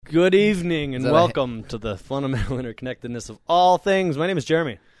Good evening and welcome to the fundamental interconnectedness of all things. My name is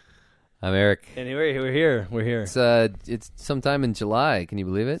Jeremy. I'm Eric. And we're here. It's sometime in July. Can you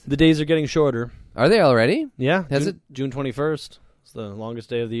believe it? The days are getting shorter. Are they already? Yeah. June 21st. It's the longest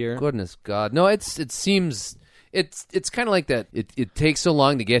day of the year. Goodness God. No, it seems it's kind of like that. It takes so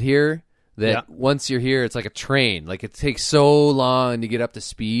long to get here that once you're here, it's like a train. Like it takes so long to get up to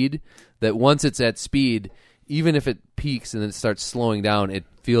speed that once it's at speed, even if it peaks and then it starts slowing down, it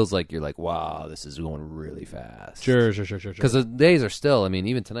feels like you're like, wow, this is going really fast. Sure. Because the days are still, I mean,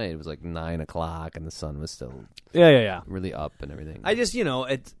 even tonight it was like 9 o'clock and the sun was still really up and everything. I just,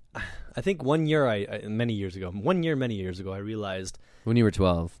 I think one year, many years ago, I realized. When you were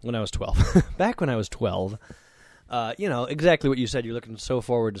 12. When I was 12. Back when I was 12. Exactly what you said. You're looking so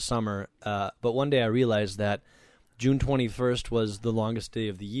forward to summer. But one day I realized that June 21st was the longest day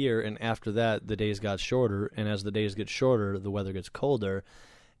of the year, and after that, the days got shorter, and as the days get shorter, the weather gets colder,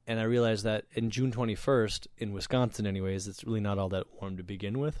 and I realized that in June 21st, in Wisconsin anyways, it's really not all that warm to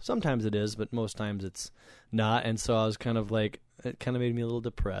begin with. Sometimes it is, but most times it's not, and so I was kind of like, it kind of made me a little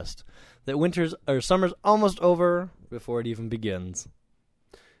depressed. That summer's almost over before it even begins.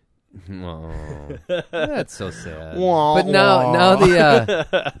 Oh, that's so sad. Wah, but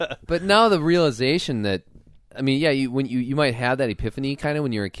now the realization that, I mean, you might have that epiphany kind of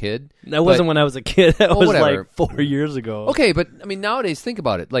when you're a kid. That wasn't when I was a kid. That was whatever. like 4 years ago. Okay, but I mean, nowadays, think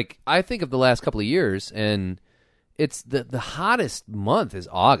about it. Like, I think of the last couple of years, and it's the hottest month is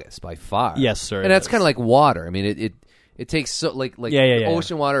August by far. Yes, sir. And that's kind of like water. I mean, it takes so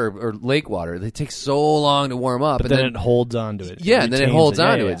ocean water or lake water. It takes so long to warm up, but then it holds on to it. Yeah, and then it holds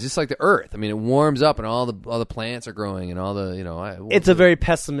on to it, just like the Earth. I mean, it warms up, and all the plants are growing, and all the It's a very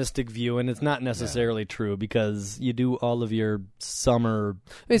pessimistic view, and it's not necessarily true because you do all of your summer.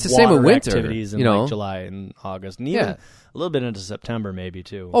 It's the same with winter activities in like July and August, and even a little bit into September, maybe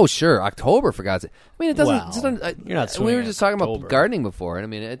too. Oh, sure, October for God's sake. I mean, it doesn't. Well, you're not. We were just talking about gardening before, and I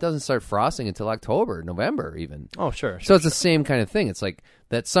mean, it doesn't start frosting until October, November, even. Oh, sure. So it's the same kind of thing. It's like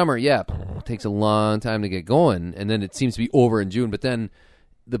that summer, it takes a long time to get going, and then it seems to be over in June. But then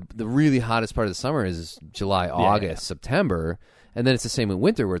the really hottest part of the summer is July, August, September, and then it's the same with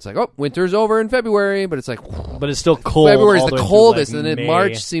winter, where it's like, oh, winter's over in February, but it's like, but it's still cold. February's the coldest, and then May.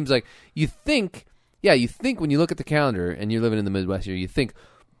 March seems like you think when you look at the calendar and you're living in the Midwest here, you think,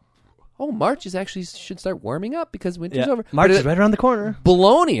 oh, March should start warming up because winter's over. March is right around the corner.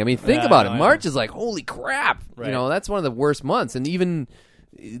 Baloney. I mean, think about it. March is like, holy crap. Right. That's one of the worst months. And even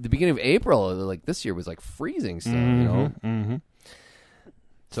the beginning of April, like this year, was like freezing still, Mm-hmm.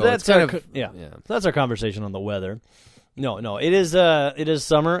 So that's kind So that's our conversation on the weather. No, it is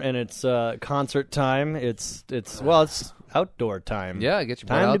summer and it's concert time. It's outdoor time. Yeah, get your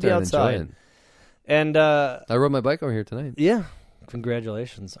time out to be there outside. And enjoy it. And I rode my bike over here tonight. Yeah.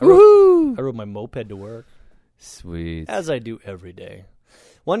 Congratulations. Woohoo! I rode my moped to work. Sweet. As I do every day.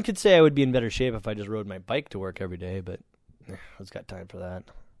 One could say I would be in better shape if I just rode my bike to work every day, but who's got time for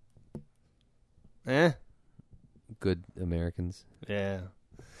that? Good Americans. Yeah.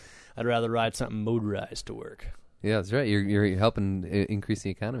 I'd rather ride something motorized to work. Yeah, that's right. You're helping increase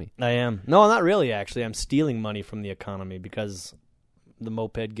the economy. I am. No, not really, actually. I'm stealing money from the economy because the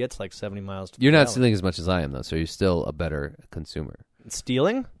moped gets like 70 miles to You're the not gallon. stealing as much as I am, though, so you're still a better consumer.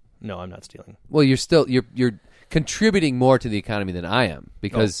 Stealing? No, I'm not stealing. Well, you're contributing more to the economy than I am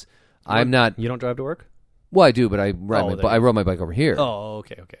because I'm not. You don't drive to work? Well, I do, but I rode my bike over here. Oh,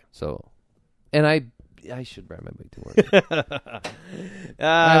 okay. So, and I should ride my bike to work. I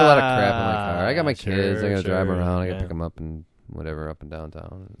have a lot of crap in my car. I got my kids. I got to drive them around. I got to pick them up and whatever, up and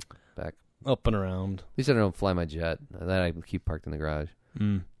downtown and back. Up and around. At least I don't fly my jet. That I keep parked in the garage.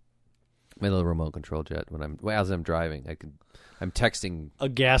 Mm. My little remote control jet. As I'm driving, I'm texting a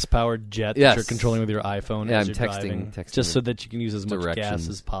gas-powered jet Yes. that you're controlling with your iPhone. Yeah, as I'm you're texting driving, just so that you can use as much gas directions.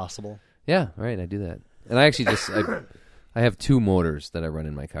 as possible. Yeah, right. I do that, and I actually I have two motors that I run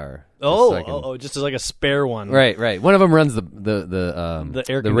in my car. Just as like a spare one. Right. One of them runs the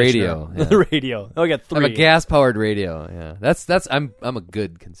air the radio. Yeah. The radio. Oh, I got 3. I have a gas-powered radio. Yeah, that's I'm a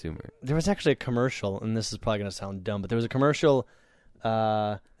good consumer. There was actually a commercial, and this is probably going to sound dumb, but there was a commercial.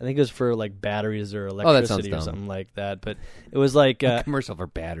 I think it was for like batteries or electricity or something like that. But it was like a commercial for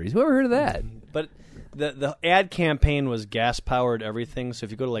batteries. Who ever heard of that? But the ad campaign was gas-powered everything. So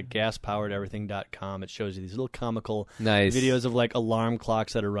if you go to like gaspoweredeverything.com, it shows you these little comical Nice. videos of like alarm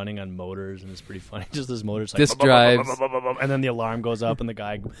clocks that are running on motors, and it's pretty funny. Just this motor's like Disc drives. and then the alarm goes up, and the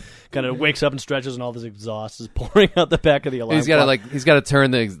guy kind of wakes up and stretches, and all this exhaust is pouring out the back of the alarm. He's got to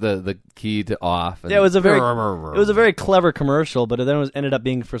turn the key to off. And yeah, it was a very clever commercial, but then it ended up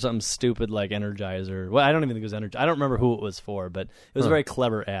being for something stupid like Energizer. Well, I don't even think it was Energizer. I don't remember who it was for, but it was a very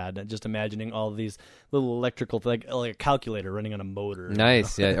clever ad. Just imagining all of these little electrical, like a calculator running on a motor.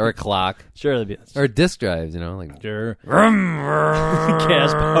 Nice, yeah, or a clock, Sure, that'd be or disc drives. Like sure.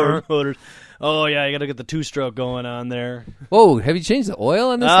 Gas powered motors. Oh yeah, you got to get the two-stroke going on there. Whoa, have you changed the oil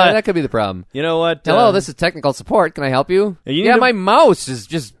on this? That could be the problem. You know what? Hello, this is technical support. Can I help you? You Yeah, my mouse is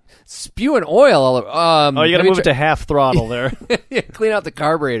just spewing oil all over. you got to move it to half throttle there. Yeah, clean out the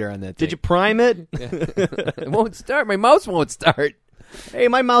carburetor on that thing. Did you prime it? It won't start. My mouse won't start. Hey,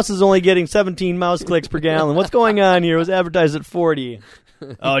 my mouse is only getting 17 mouse clicks per gallon. What's going on here? It was advertised at 40.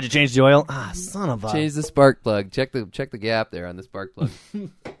 Oh, did you change the oil? Ah, son of a... Change the spark plug. Check the gap there on the spark plug.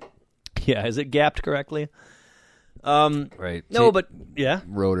 Yeah, is it gapped correctly? Right. No, but yeah.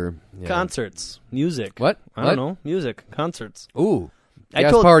 Rotor. Yeah. Concerts. Music. What? I don't know. Music. Concerts. Ooh. I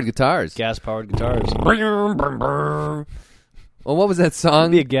Gas-powered guitars. Gas-powered guitars. Well, what was that song?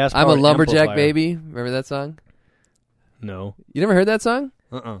 It'd be a gas-powered I'm a lumberjack amplifier. baby. Remember that song? No. You never heard that song?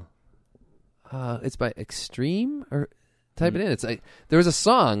 Uh-uh. It's by Extreme, or type it in. It's like there was a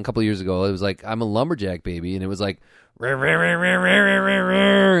song a couple of years ago. It was like I'm a lumberjack baby, and it was like it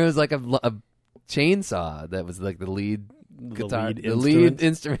was like a chainsaw that was like the lead guitar, the lead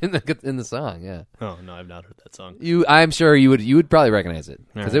instrument in the song. Yeah. Oh no, I've not heard that song. I'm sure you would probably recognize it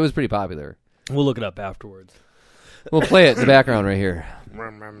because right. it was pretty popular. We'll look it up afterwards. We'll play it in the background right here.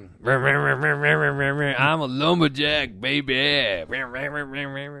 I'm a lumberjack, baby.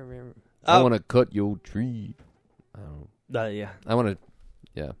 I want to cut your tree. Yeah. I want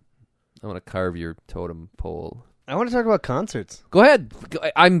to carve your totem pole. I want to talk about concerts. Go ahead.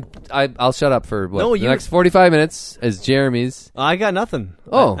 I'll shut up for the next 45 minutes as Jeremy's. I got nothing.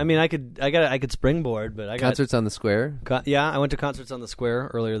 Oh. I mean, I could springboard, but I got Concerts on the Square. I went to Concerts on the Square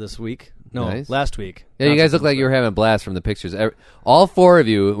earlier this week. No, Nice. last week. Yeah, you guys look like you were having a blast from the pictures. All four of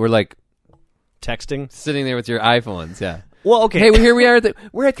you were like Texting. sitting there with your iPhones. Yeah. Well, okay. Hey, here we are.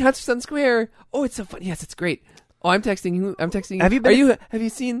 We're at Concerts on the Square. Oh, it's so fun. Yes, it's great. Oh, I'm texting you. Have you been? Have you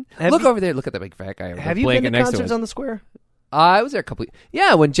seen? Have Look you- over there. Look at that big fat guy. Have you been to next Concerts us. on the Square? I was there a couple.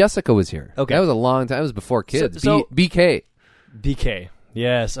 Yeah, when Jessica was here. Okay. That was a long time. It was before kids. So- BK. BK.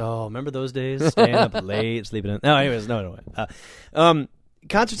 Yes. Oh, remember those days? Staying up late, sleeping in. No, anyways, no.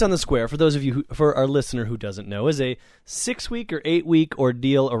 Concerts on the Square, for those of you for our listener who doesn't know, is a 6-week or 8-week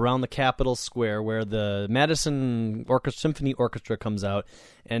ordeal around the Capitol Square where the Madison Symphony Orchestra comes out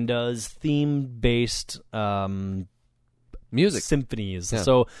and does theme-based Music. symphonies. Yeah.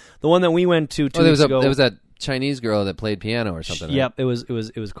 So the one that we went to 2 weeks ago, there was that Chinese girl that played piano or something. Yep, it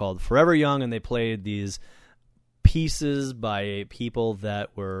was called Forever Young, and they played these pieces by people that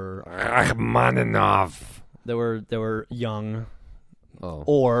were Rachmaninoff. They were young, Oh,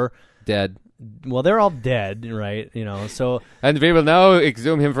 or dead. well, they're all dead, right? So And we will now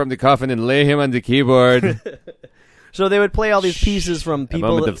exhume him from the coffin and lay him on the keyboard. so they would play all these pieces from A people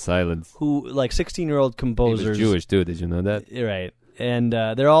moment of silence. who, like 16-year-old He composers, was Jewish too. Did you know that? right? And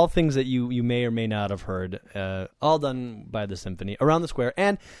they're all things that you may or may not have heard, all done by the symphony around the square.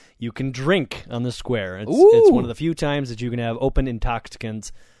 And you can drink on the square. It's one of the few times that you can have open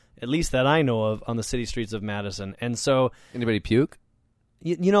intoxicants, at least that I know of, on the city streets of Madison. And so, Anybody puke?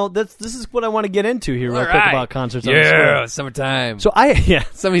 this is what I want to get into here real quick about concerts on the square. summertime. So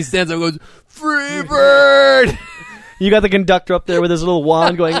Somebody stands up and goes, "Free bird!" you got the conductor up there with his little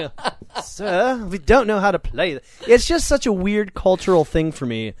wand going, "Sir, we don't know how to play." It's just such a weird cultural thing for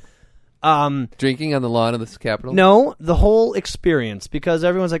me. Drinking on the lawn of the Capitol? No, the whole experience, because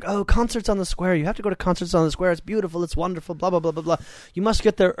everyone's like, "Oh, Concerts on the Square. You have to go to Concerts on the Square. It's beautiful. It's wonderful. Blah blah blah blah blah. You must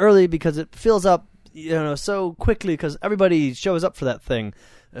get there early because it fills up, so quickly because everybody shows up for that thing."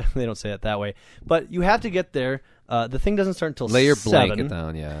 They don't say it that way, but you have to get there. The thing doesn't start until 7. Lay your blanket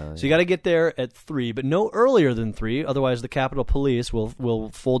down, yeah. So you got to get there at 3, but no earlier than 3. Otherwise, the Capitol Police will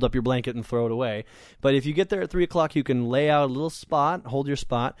fold up your blanket and throw it away. But if you get there at 3 o'clock, you can lay out a little spot, hold your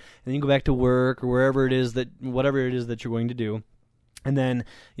spot, and then you go back to work or whatever it is that you're going to do. And then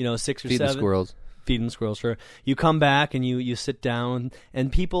 6 or 7. Feed the squirrels. Feed them squirrels, sure. You come back and you sit down,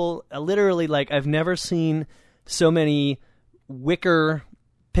 and people literally, like, I've never seen so many wicker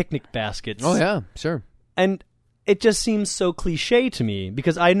picnic baskets. Oh yeah, sure. And it just seems so cliche to me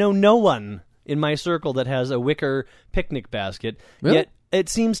because I know no one in my circle that has a wicker picnic basket. Really? Yet it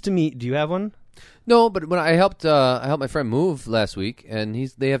seems to me. Do you have one? No, but when I helped my friend move last week, and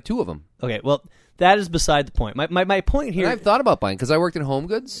they have 2 of them. Okay, well, that is beside the point. My point here... And I've thought about buying, because I worked in Home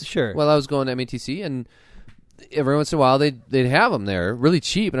Goods. Sure. While I was going to METC, and every once in a while they'd have them there really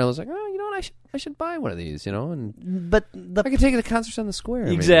cheap, and I was like, oh, you know what, I should buy one of these, you know, and But I could take it to Concerts on the Square.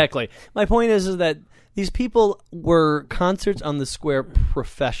 Exactly. My point is that these people were Concerts on the Square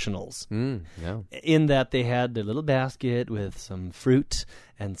professionals. Yeah. In that they had their little basket with some fruit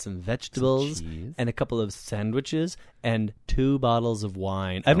and some vegetables cheese. and a couple of sandwiches and 2 bottles of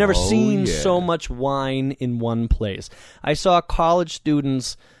wine. I've never seen so much wine in one place. I saw college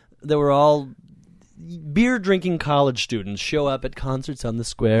students that were all beer drinking college students show up at Concerts on the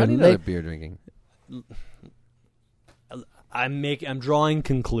Square. How do you know they're beer drinking? I'm drawing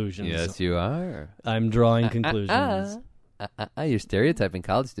conclusions. Yes, you are. I'm drawing conclusions. You're stereotyping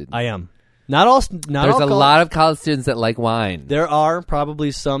college students. I am. Not all. There's a lot of college students that like wine. There are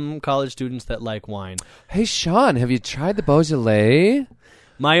probably some college students that like wine. Hey, Sean, have you tried the Beaujolais?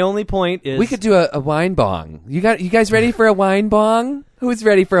 My only point is we could do a wine bong. You guys ready for a wine bong? Who's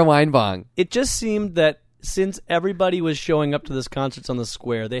ready for a wine bong? It just seemed that since everybody was showing up to this Concerts on the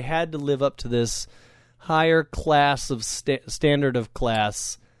Square, they had to live up to this higher class of standard of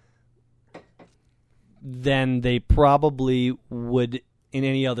class than they probably would in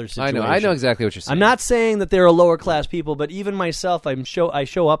any other situation. I know exactly what you're saying. I'm not saying that they're a lower class people, but even myself, I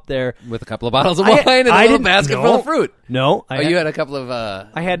show up there with a couple of bottles of wine and a little basket full of fruit. No, you had a couple of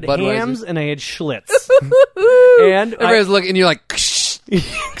I had Budweisers? hams and I had Schlitz. And everybody's looking, and you're like,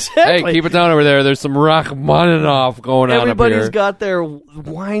 exactly. Hey, keep it down over there. There's some Rachmaninoff going on up here. Everybody's got their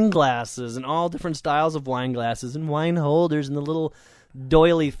wine glasses and all different styles of wine glasses and wine holders and the little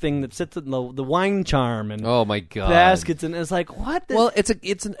doily thing that sits in the wine charm and oh my god baskets, and it's like, what? Well, it's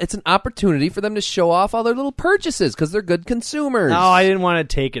an opportunity for them to show off all their little purchases because they're good consumers. No, I didn't want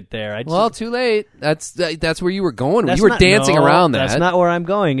to take it there. Too late. That's where you were going. You were dancing around that. That's not where I'm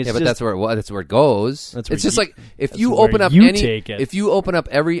going. It's but that's where it goes. It's just like if you open up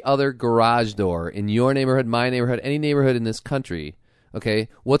every other garage door in your neighborhood, my neighborhood, any neighborhood in this country, okay,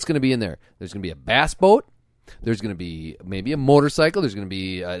 what's going to be in there? There's going to be a bass boat. There's going to be maybe a motorcycle. There's going to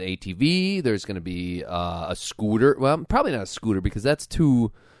be an ATV. There's going to be a scooter. Well, probably not a scooter because that's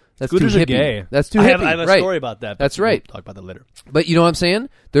too Scooters too hippie. are gay. That's too hippie. I have a story about that. That's right. We'll talk about that later. But you know what I'm saying?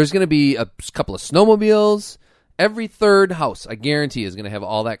 There's going to be a couple of snowmobiles. Every third house, I guarantee, is going to have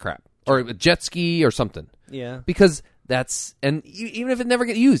all that crap. Or a jet ski or something. Yeah. Because and even if it never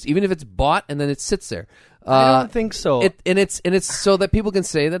gets used, even if it's bought and then it sits there. I don't think so. It's so that people can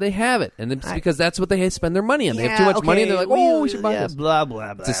say that they have it, and it's because that's what they spend their money on. They have too much money, and they're like, "Oh, we should buy this." Blah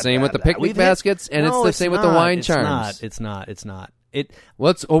blah blah. It's the same with the picnic baskets, and it's the same with the wine charms. It's not.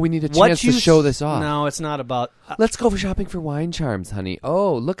 We need a chance to show this off. No, it's not about. Let's go for shopping for wine charms, honey.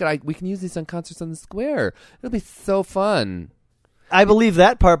 Oh, look we can use these on Concerts on the Square. It'll be so fun. I believe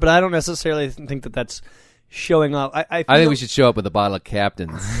that part, but I don't necessarily think that that's showing off. I think we should show up with a bottle of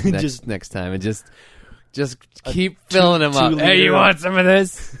Captain's next time and just keep filling them up. Hey, you want some of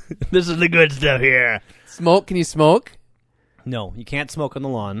this? This is the good stuff here. Smoke? Can you smoke? No, you can't smoke on the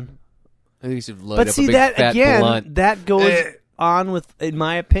lawn. I think you should load up a big that fat again, blunt. that goes on with, in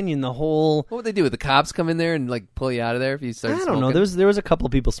my opinion, the whole. What would they do? Would the cops come in there and like pull you out of there if you started smoking? I don't know. There was a couple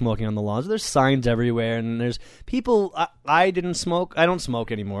of people smoking on the lawns. There's signs everywhere, and there's people. I didn't smoke. I don't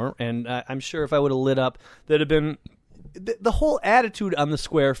smoke anymore, and I'm sure if I would have lit up, there'd have been. The whole attitude on the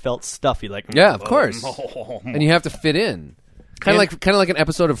square felt stuffy, like yeah, of course, and you have to fit in, kind of like an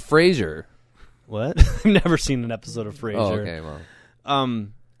episode of Frasier. What? I've never seen an episode of Frasier. Oh, okay, well,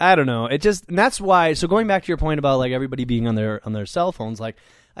 I don't know. And that's why. So going back to your point about like everybody being on their cell phones, like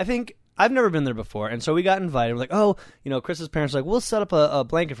I think I've never been there before, and so we got invited. We're like, oh, Chris's parents were like, we'll set up a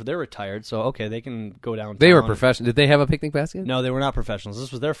blanket for. They're retired, so okay, they can go downtown. They were professional. Did they have a picnic basket? No, they were not professionals.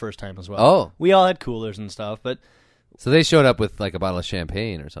 This was their first time as well. Oh, we all had coolers and stuff, but. So they showed up with like a bottle of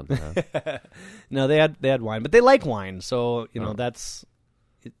champagne or something. Huh? No, they had wine, but they like wine, so that's.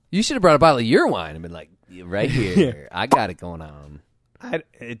 You should have brought a bottle of your wine and been like, right here, I got it going on.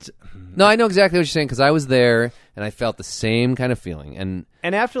 No, I know exactly what you're saying because I was there and I felt the same kind of feeling. And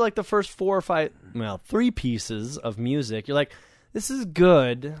after like the first 4 or 5, 3 pieces of music, you're like, this is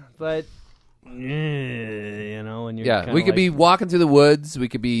good, but. And you're we could be walking through the woods. We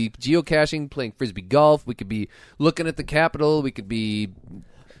could be geocaching, playing frisbee golf. We could be looking at the Capitol. We could be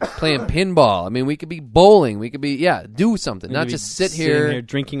playing pinball. I mean, we could be bowling. We could be do something, not just sit here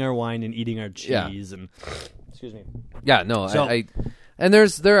drinking our wine and eating our cheese. And excuse me. Yeah, no, so, and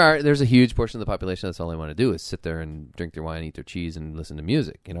there's a huge portion of the population that's all they want to do is sit there and drink their wine, eat their cheese, and listen to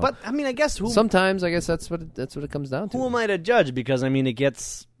music. But I mean, I guess sometimes I guess that's what it comes down to. Who am I to judge? Because I mean, it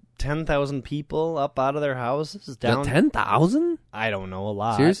gets 10,000 people up out of their houses down. 10,000? I don't know, a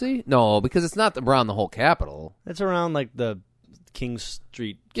lot. Seriously? No, because it's not around the whole Capitol. It's around like the King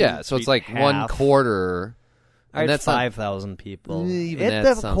Street. Yeah, so it's like half. 1/4. And that's not- 5,000 people. Even that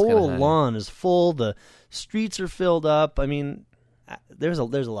The sounds whole kinda high. lawn is full. The streets are filled up. I mean, there's a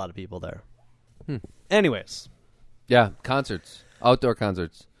lot of people there. Anyways. Yeah, concerts. Outdoor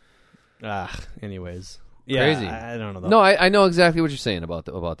concerts. Anyways. Crazy. Yeah, I don't know. Though. No, I know exactly what you're saying about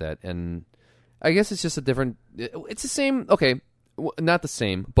that, and I guess it's just a different. It's the same. Okay, not the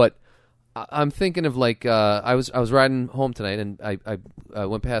same, but I'm thinking of like I was riding home tonight, and I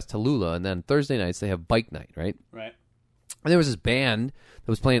went past Tallulah, and then Thursday nights they have bike night, right? Right. And there was this band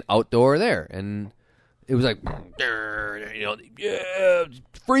that was playing outdoor there, and it was like, yeah,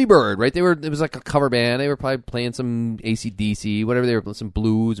 Freebird, right? It was like a cover band. They were probably playing some AC/DC, whatever they were, some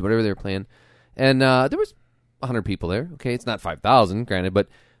blues, whatever they were playing. And there was 100 people there. Okay, it's not 5,000, granted, but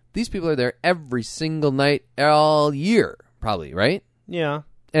these people are there every single night all year, probably, right? Yeah.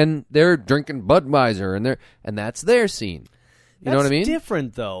 And they're drinking Budweiser, and that's their scene. You know what I mean? That's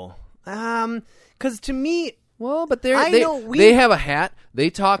different, though. Because to me, Well, but I they know they have a hat. They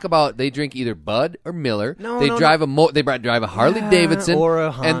talk about they drink either Bud or Miller. They drive a Harley Davidson or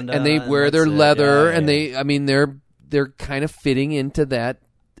a Honda, and they wear and their that's it. leather Yeah, and yeah. they're kind of fitting into that.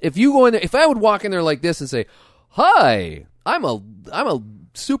 If you go in there, if I would walk in there like this and say, "Hi, I'm a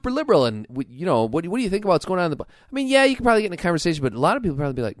super liberal, and what do you think about what's going on?" I mean, yeah, you could probably get in a conversation, but a lot of people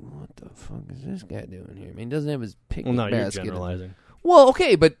probably be like, "What the fuck is this guy doing here?" I mean, he doesn't have his picnic well, no, you're basket. generalizing. Well,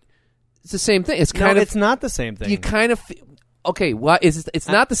 okay, but it's the same thing. It's kind of it's not the same thing. you kind of okay. Why is it's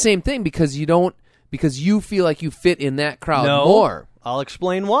not the same thing because you feel like you fit in that crowd more. I'll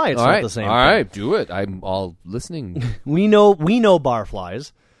explain why it's All not right, the same. all thing. right, do it. I'm all listening. We know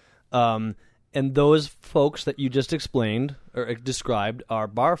barflies, and those folks that you just explained or described are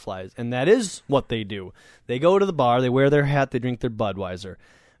barflies, and that is what they do. They go to the bar, they wear their hat, they drink their Budweiser.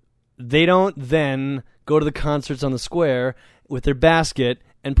 They don't then go to the concerts on the square with their basket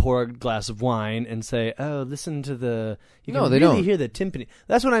and pour a glass of wine and say, "Oh, listen to the." You can No, they really don't. hear the timpani.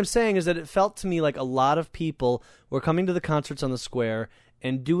 That's what I'm saying. Is that it felt to me like a lot of people were coming to the concerts on the square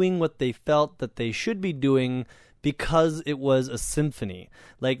and doing what they felt that they should be doing because it was a symphony.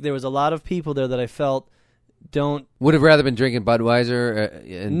 Like there was a lot of people there that I felt Would have rather been drinking Budweiser.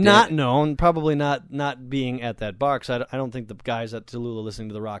 And probably not being at that bar because I don't think the guys at Tallulah listening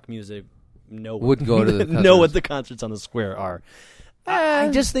to the rock music Would go to the know what concerts. the concerts on the square are. I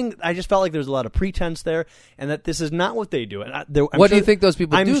just felt like there was a lot of pretense there, and that this is not what they do. And what do you think those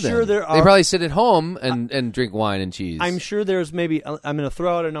people I'm do? sure then? there are. They probably sit at home and drink wine and cheese. I'm sure there's maybe. I'm going to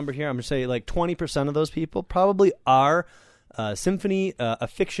throw out a number here. I'm going to say like 20% of those people probably are symphony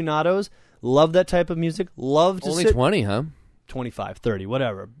aficionados. Love that type of music. Love to only sit 20, huh? 25, 30,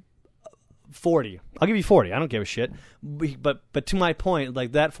 whatever. 40. I'll give you 40. I don't give a shit. But to my point,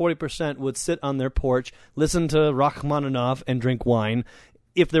 like that 40% would sit on their porch, listen to Rachmaninoff, and drink wine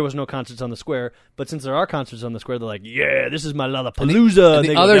if there was no concerts on the square. But since there are concerts on the square, they're like, yeah, this is my Lollapalooza. And they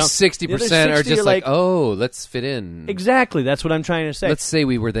the go other down. 60% The other are 60 just like, oh, let's fit in. Exactly. That's what I'm trying to say. Let's say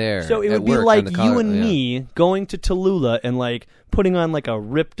we were there. So it at would be work like on the you car- and yeah. me going to Tallulah and like putting on like a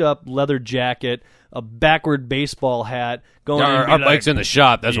ripped up leather jacket, a backward baseball hat, going. Our, and be our like, bike's in the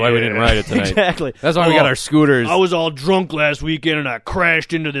shop. That's why we didn't ride it tonight. Exactly. That's why we got our scooters. I was all drunk last weekend and I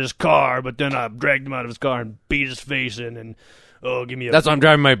crashed into this car, but then I dragged him out of his car and beat his face in and give me a. That's why I'm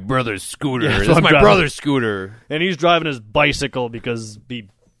driving my brother's scooter. Yeah, that's That's what I'm my driving. brother's scooter. And he's driving his bicycle because he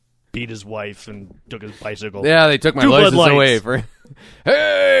beat his wife and took his bicycle. Yeah, they took my Two Bud license Lights. away for.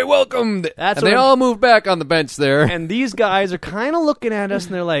 Hey, welcome! That's and what they I'm- all moved back on the bench there. And these guys are kind of looking at us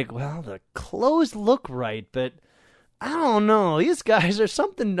and they're like, well, the clothes look right, but I don't know. These guys, there's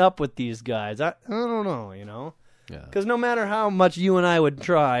something up with these guys. I don't know, you know? Yeah. Because no matter how much you and I would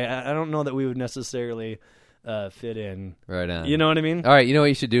try, I don't know that we would necessarily fit in. Right on. You know what I mean? All right, you know what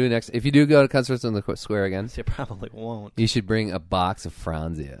you should do next? If you do go to concerts on the square again, You probably won't. you should bring a box of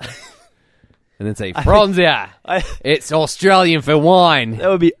Franzia. And then say, Franzia! It's Australian for wine. That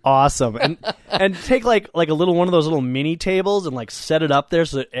would be awesome, and take like a little one of those little mini tables and like set it up there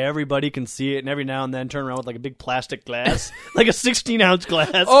so that everybody can see it, and every now and then turn around with like a big plastic glass, like a 16-ounce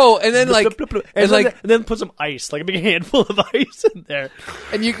glass. Oh, and then like, and then put some ice, like a big handful of ice in there.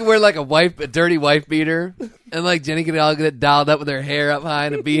 and you can wear like a dirty wife beater, and like Jenny could all get it dialed up with her hair up high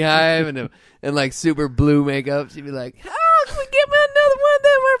in a beehive and like super blue makeup. She'd be like, "Oh, can we get me another one of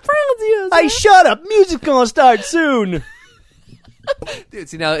them Franzias?" Hey, shut up! Music's gonna start soon. Dude,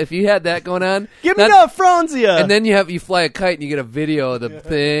 see now, if you had that going on, Give me that Franzia. and then you fly a kite and you get a video of the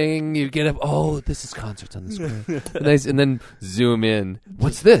thing. You get this is concerts on the screen. And then zoom in.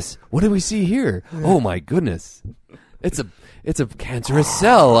 What's this? What do we see here? Oh my goodness! It's a cancerous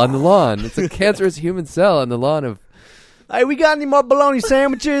cell on the lawn. It's a cancerous human cell on the lawn of. Hey, we got any more bologna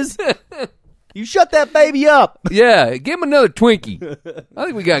sandwiches? You shut that baby up. Yeah, give him another Twinkie. I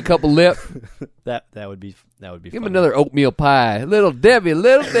think we got a couple lip. That would be Give him funny. another oatmeal pie. Little Debbie.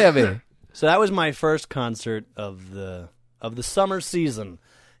 So that was my first concert of the summer season.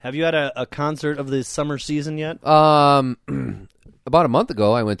 Have you had a concert of the summer season yet? About a month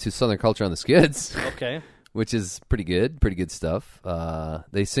ago, I went to Southern Culture on the Skids, Okay. which is pretty good stuff.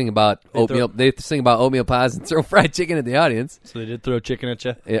 They sing about oatmeal. They sing about oatmeal pies and throw fried chicken at the audience. So they did throw chicken at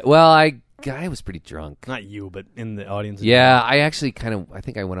you? Yeah, well, I was pretty drunk. Not you, but in the audience. Yeah, I actually I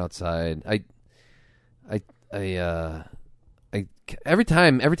think I went outside. Every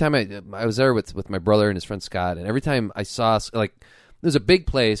time I was there with my brother and his friend Scott, and every time I saw there's a big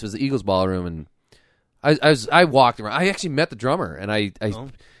place, it was the Eagles Ballroom, and I walked around. I actually met the drummer, and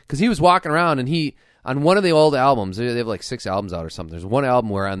because he was walking around, and he on one of the old albums, they have like 6 albums out or something. There's one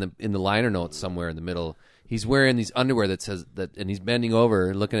album where in the liner notes somewhere in the middle, he's wearing these underwear that says that, and he's bending over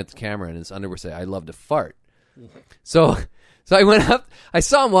and looking at the camera, and his underwear say, "I love to fart." So I went up. I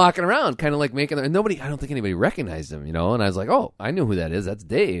saw him walking around, kind of like making. And I don't think anybody recognized him, And I was like, "Oh, I knew who that is. That's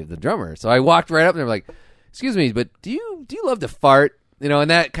Dave, the drummer." So I walked right up and I'm like, "Excuse me, but do you love to fart?"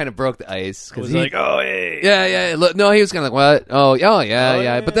 And that kind of broke the ice. I was like, oh, hey. Yeah. Look, no, he was kind of like, what? Oh,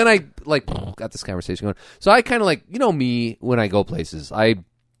 yeah. But then I got this conversation going. So I kind of me when I go places.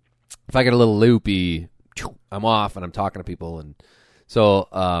 If I get a little loopy, I'm off and I'm talking to people, and so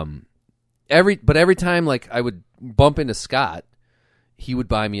every time I would bump into Scott, he would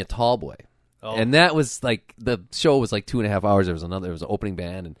buy me a tall boy. Oh. And that was the show was 2.5 hours. There was an opening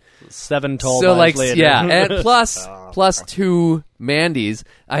band, and 7 tall boys later. Yeah, and plus 2 Mandys.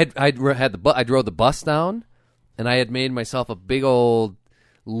 I drove the bus down, and I had made myself a big old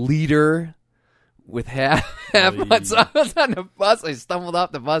leader with half on. So I was on the bus. I stumbled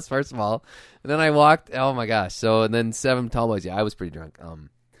off the bus first of all, and then I walked. Oh my gosh! So and then 7 tall boys. Yeah, I was pretty drunk.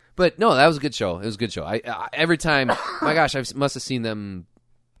 But no, that was a good show. It was a good show. I every time. My gosh, I must have seen them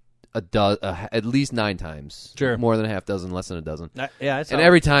at least 9 times. Sure. More than a half dozen, less than a dozen. I saw and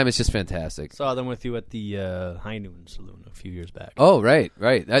every time it's just fantastic. Saw them with you at the High Noon Saloon a few years back. Oh, right.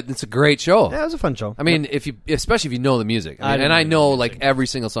 It's a great show. Yeah, it was a fun show. I mean, especially if you know the music. I know every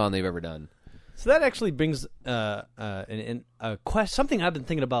single song they've ever done. So that actually brings something I've been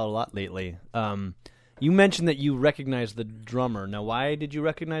thinking about a lot lately. You mentioned that you recognized the drummer. Now, why did you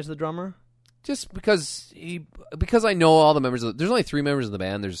recognize the drummer? Just because I know all the members. There's only 3 members of the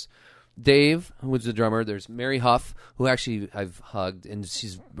band. There's Dave, who was the drummer. There's Mary Huff, who actually I've hugged, and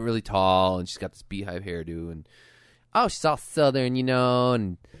she's really tall, and she's got this beehive hairdo, and she's all Southern,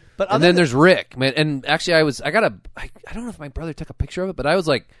 and then there's Rick, man. And actually, I don't know if my brother took a picture of it, but I was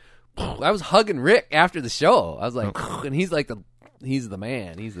I was hugging Rick after the show. I was like, and he's he's the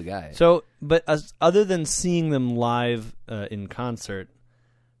man, he's the guy. So, but other than seeing them live in concert,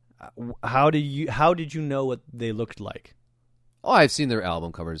 how did you know what they looked like? Oh, I've seen their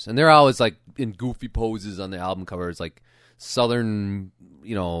album covers, and they're always in goofy poses on the album covers, Southern,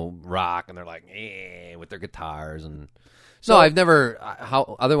 rock, and they're with their guitars, and so I've never.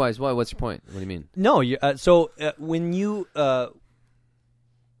 How otherwise? What's your point? What do you mean? No, when you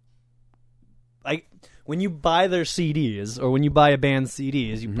when you buy their CDs or when you buy a band's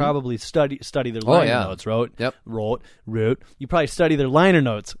CDs, you probably study their liner notes, wrote. You probably study their liner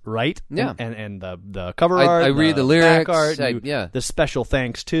notes, right? Yeah, and the cover art. I read the lyrics, art, the special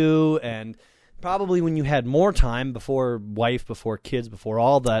thanks to, and probably when you had more time before wife, before kids, before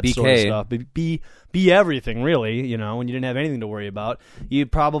all that BK. sort of stuff, be everything really. When you didn't have anything to worry about,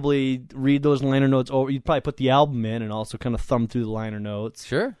 you'd probably read those liner notes, or you'd probably put the album in and also kind of thumb through the liner notes.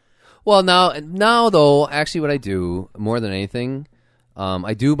 Sure. Well, now though, actually, what I do more than anything,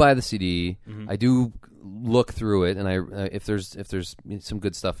 I do buy the CD. Mm-hmm. I do look through it, and if there's some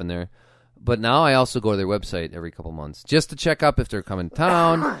good stuff in there. But now I also go to their website every couple months just to check up if they're coming to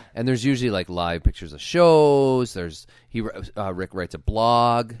town. And there's usually live pictures of shows. Rick writes a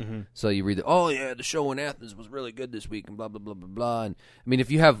blog, so you read the show in Athens was really good this week, and blah blah blah blah blah. And I mean,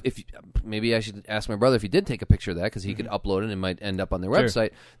 maybe I should ask my brother if he did take a picture of that, because he could upload it and it might end up on their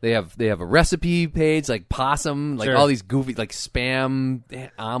website. They have a recipe page, like possum, all these goofy spam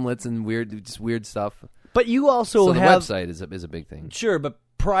omelets and weird stuff. But you also so have the website is a big thing. Sure, but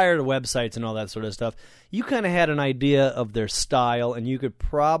prior to websites and all that sort of stuff, you kind of had an idea of their style, and you could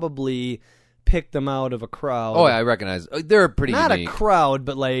probably pick them out of a crowd. Oh, I recognize. They're pretty Not unique. a crowd,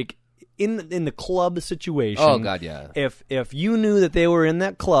 but like in the club situation. Oh God, yeah. If you knew that they were in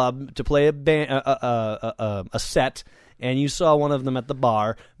that club to play a set, and you saw one of them at the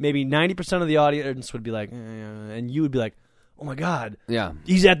bar, maybe 90% of the audience would be like, and you would be like, oh my God, Yeah.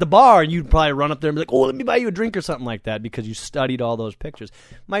 he's at the bar, and you'd probably run up there and be like, oh, let me buy you a drink or something like that because you studied all those pictures.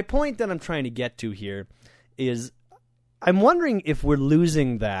 My point that I'm trying to get to here is I'm wondering if we're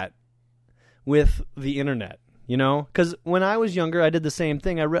losing that with the internet. You know, because when I was younger, I did the same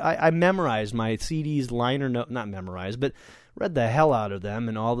thing. I memorized my CDs liner note, not memorized, but read the hell out of them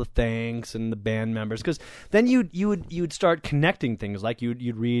and all the thanks and the band members. Because then you'd start connecting things, like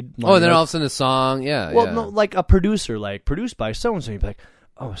you'd read. Oh, and then all of a sudden a song, yeah. Well, yeah. no, like a producer, like produced by so and so. You'd be like,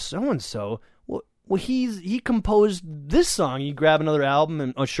 oh, so and so. Well, he composed this song. You grab another album,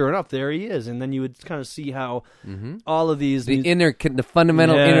 and sure enough, there he is. And then you would kind of see how all of these the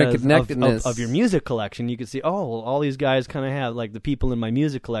fundamental interconnectedness of your music collection. You could see, all these guys kind of have, like, the people in my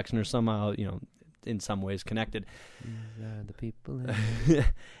music collection are somehow, in some ways connected. The people.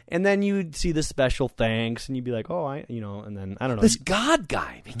 And then you'd see the special thanks, and you'd be like, and then I don't know. This God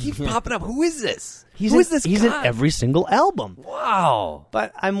guy, he keeps popping up. Who is this? He's guy? in every single album. Wow.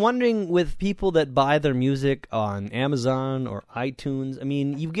 But I'm wondering, with people that buy their music on Amazon or iTunes, I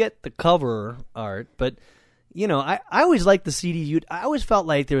mean, you get the cover art, but I always liked the CD. I always felt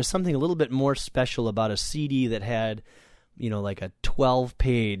like there was something a little bit more special about a CD that had, like a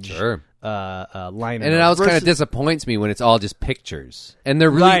 12-page Sure. liner. And it always kind of disappoints me when it's all just pictures, and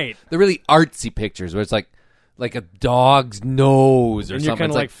they're really artsy pictures where it's like a dog's nose or and something. You're kind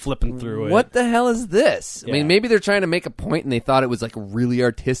it's of like flipping through it. What the hell is this? Yeah. I mean, maybe they're trying to make a point, and they thought it was like really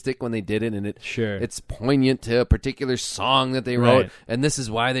artistic when they did it, and it's poignant to a particular song that they wrote, Right. and this is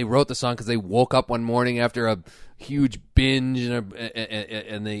why they wrote the song, because they woke up one morning after a huge binge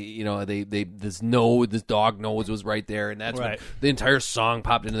and they this dog nose was right there, and that's when the entire song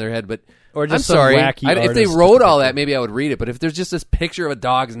popped into their head. But Or just I'm some sorry, wacky if they artist wrote all that, maybe I would read it. But if there's just this picture of a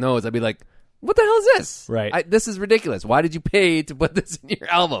dog's nose, I'd be like, what the hell is this? Right. This is ridiculous. Why did you pay to put this in your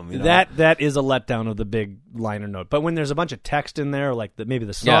album? That is a letdown of the big liner note. But when there's a bunch of text in there, like maybe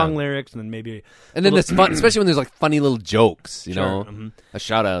the song lyrics, and then maybe this fun, especially when there's like funny little jokes, you know, Mm-hmm. a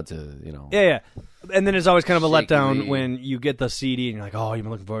shout out to yeah. And then it's always kind of a Shaky letdown Lee. when you get the CD and you're like, oh, you've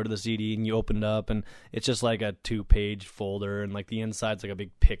been looking forward to the CD, and you open it up and it's just like a 2-page folder, and like the inside's like a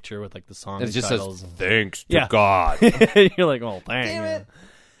big picture with like the song And it just titles. says Thanks to Yeah. God. You're like, oh, damn it.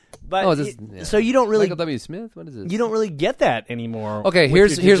 But is this, so you don't really Michael W. Smith. What is this? you don't really get that anymore. Okay, with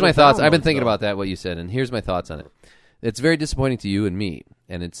here's your my digital thoughts. I've been downloads, thinking though. about that, what you said, and here's my thoughts on it. It's very disappointing to you and me,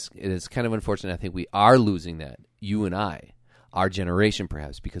 and it is kind of unfortunate. I think we are losing that, you and I, our generation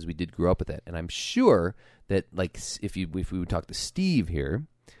perhaps, because we did grow up with that. And I'm sure that, like, if we would talk to Steve here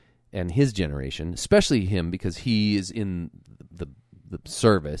and his generation, especially him, because he is in the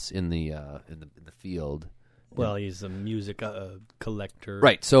service in the field. Well, he's a music collector,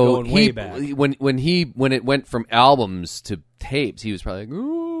 Right. So going way back. when it went from albums to tapes, he was probably like,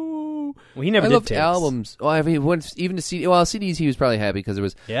 "Ooh, Well, he never I did loved tapes. albums." Well, I mean, even to CD. Well, CDs, he was probably happy because there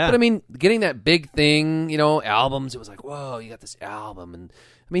was. Yeah. But I mean, getting that big thing, albums. It was like, whoa, you got this album, and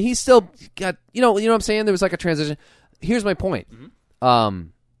I mean, he still got, you know what I'm saying. There was like a transition. Here's my point. Mm-hmm.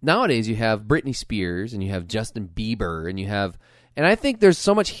 Nowadays, you have Britney Spears and you have Justin Bieber and I think there's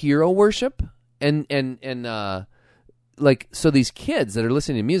so much hero worship. And so these kids that are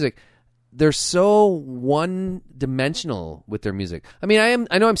listening to music, they're so one-dimensional with their music. I mean,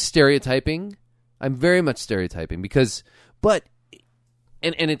 I know I'm stereotyping. I'm very much stereotyping but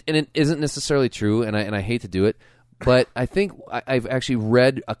it isn't necessarily true, and I hate to do it, but I think I've actually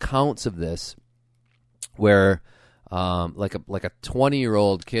read accounts of this where like a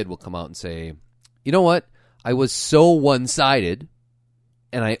 20-year-old kid will come out and say, you know what? I was so one-sided,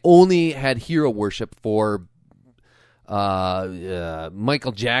 and I only had hero worship for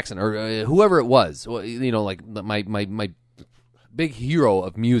Michael Jackson or whoever it was. Like my big hero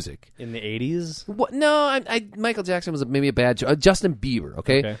of music in the 80s. What? No, Michael Jackson was maybe a bad choice. Justin Bieber,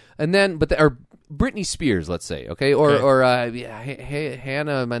 okay, and then or Britney Spears, let's say, okay, or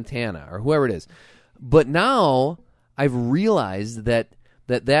Hannah Montana or whoever it is. But now I've realized that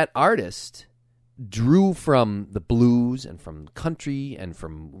artist drew from the blues and from country and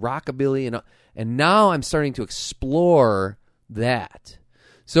from rockabilly, and now I'm starting to explore that.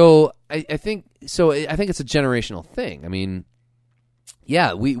 So I think it's a generational thing. I mean,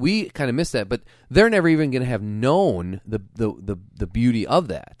 yeah, we kind of miss that, but they're never even going to have known the beauty of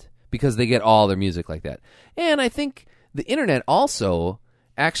that because they get all their music like that. And I think the internet also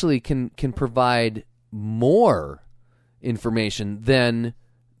actually can provide more information than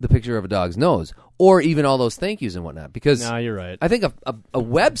the picture of a dog's nose, or even all those thank yous and whatnot. Because No, you're right. I think a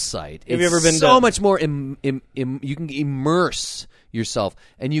website Have is you ever been so to- much more. You can immerse yourself,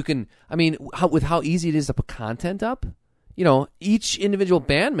 and you can. I mean, with how easy it is to put content up. You know, each individual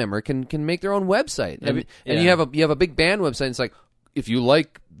band member can make their own website, and you have a big band website. And it's like, if you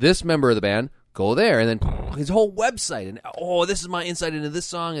like this member of the band, go there, and then his whole website, and this is my insight into this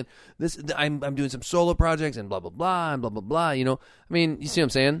song, and this I'm doing some solo projects, and blah blah blah, and blah blah blah. You know, I mean, you see what I'm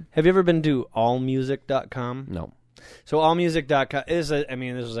saying? Have you ever been to allmusic.com? No. So allmusic.com is this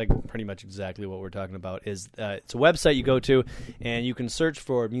is like pretty much exactly what we're talking about. It's a website you go to, and you can search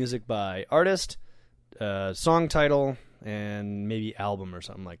for music by artist, song title, and maybe album or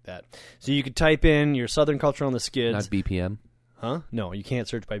something like that. So you could type in your Southern Culture on the Skids. Not BPM. Huh? No, you can't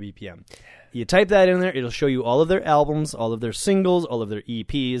search by BPM. You type that in there, it'll show you all of their albums, all of their singles, all of their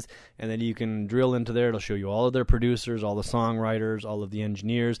EPs, and then you can drill into there. It'll show you all of their producers, all the songwriters, all of the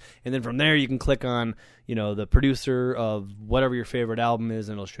engineers, and then from there you can click on, the producer of whatever your favorite album is,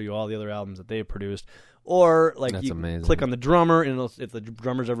 and it'll show you all the other albums that they've produced. Or That's you can amazing. click on the drummer, and if the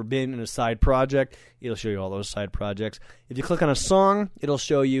drummer's ever been in a side project, it'll show you all those side projects. If you click on a song, it'll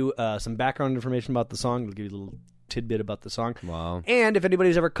show you some background information about the song. It'll give you a little tidbit about the song. Wow. And if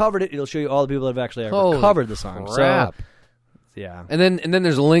anybody's ever covered it, it'll show you all the people that have actually ever Holy covered the song. crap. So, yeah. And then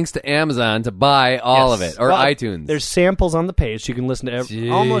there's links to Amazon to buy all of Yes. it, or Well, iTunes. There's samples on the page, so you can listen to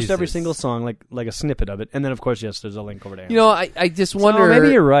almost every Jesus. single song, like a snippet of it. And then, of course, yes, there's a link over to Amazon. You know, I just wonder.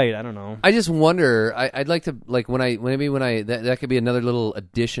 maybe you're right. I don't know. I just wonder. I'd like to when that could be another little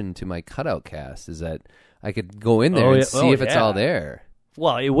addition to my cutout cast. Is that I could go in there and see if it's all there.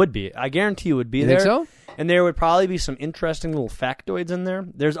 Well, it would be. I guarantee you it would be You there. think so? And there would probably be some interesting little factoids in there.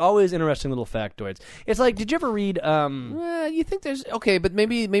 There's always interesting little factoids. It's like, did you ever read... Well, you think there's okay, but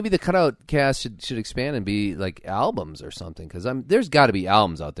maybe the cutout cast should expand and be like albums or something, because there's got to be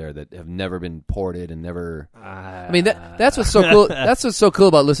albums out there that have never been ported and never. I mean that's what's so cool. That's what's so cool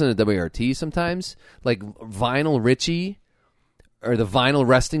about listening to WRT sometimes, like Vinyl Richie. Or the Vinyl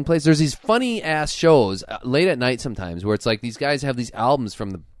Resting Place. There's these funny ass shows late at night sometimes where it's like these guys have these albums from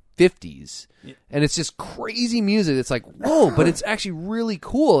the 50s, and it's just crazy music. It's like, whoa, but it's actually really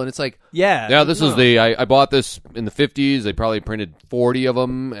cool, and it's like, Yeah, this is I bought this in the 50s. They probably printed 40 of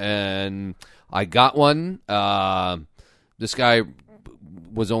them, and I got one. This guy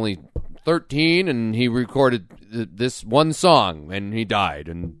was only 13, and he recorded this one song, and he died,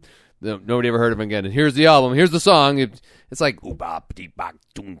 and nobody ever heard of him again. And here's the album. Here's the song. It's like, Yeah.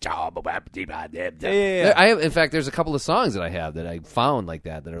 I have, in fact, there's a couple of songs that I have that I found like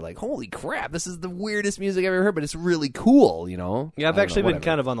that are like, holy crap, this is the weirdest music I've ever heard, but it's really cool, you know? Yeah, I've I don't actually know, been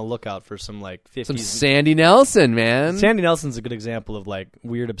whatever. kind of on the lookout for some like 50s. Some Sandy Nelson, man. Sandy Nelson's a good example of like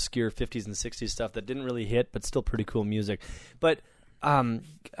weird, obscure 50s and 60s stuff that didn't really hit, but still pretty cool music. But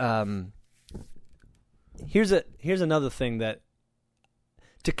here's another thing that,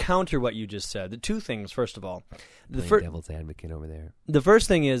 to counter what you just said, the two things. First of all, Playing devil's advocate over there. the first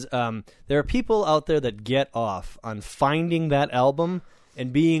thing is there are people out there that get off on finding that album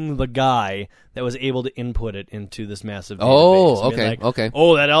and being the guy that was able to input it into this massive database. Oh, I mean, okay, like, okay.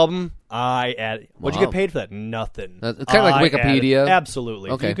 Oh, that album, I added. What'd you Wow. get paid for that? Nothing. It's kinda like I Wikipedia. added.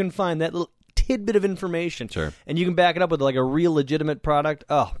 Absolutely. Okay. You can find that little tidbit of information. Sure. And you can back it up with like a real legitimate product.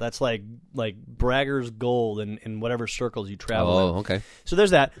 Oh, that's like bragger's gold in whatever circles you travel in. Oh, okay. So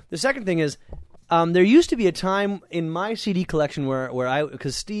there's that. The second thing is, there used to be a time in my CD collection where I,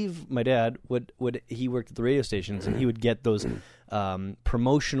 because Steve, my dad, he worked at the radio stations and he would get those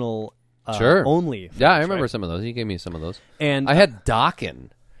promotional Sure. only. Yeah, things, I remember right? some of those. He gave me some of those. And I had Dokken.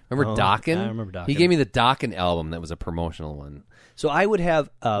 Remember Oh, Dokken? I remember Dokken. He gave me the Dokken album that was a promotional one. so I would have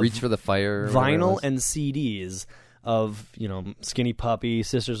Reach for the Fire. or whatever it vinyl was. and CDs of Skinny Puppy,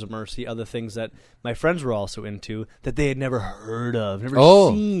 Sisters of Mercy, other things that my friends were also into that they had never heard of, never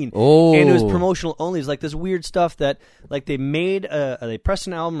seen. Oh. And it was promotional only. It's like this weird stuff that like they made they pressed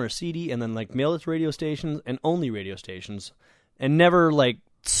an album or a CD and then like mailed it to radio stations and only radio stations and never like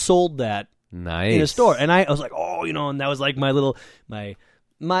sold that Nice. in a store. And I was like, oh, and that was like my little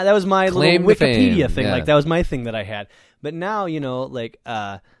that was my Claim little to Wikipedia fame, thing. yeah. Like that was my thing that I had. But now, like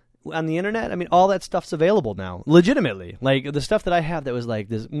on the internet, I mean, all that stuff's available now, legitimately. Like the stuff that I have that was like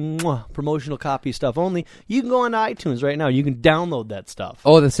this promotional copy stuff only. You can go on iTunes right now. You can download that stuff.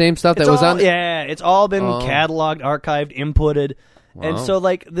 Oh, the same stuff that It's was all- on. Yeah, it's all been Oh. cataloged, archived, inputted, and Wow. so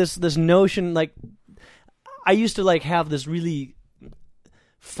like this notion, like I used to like have this really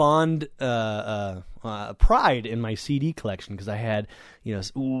fond pride in my CD collection because I had,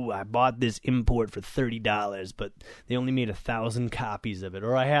 I bought this import for $30, but they only made 1,000 copies of it,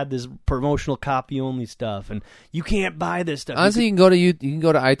 or I had this promotional copy only stuff, and you can't buy this stuff. Honestly, you can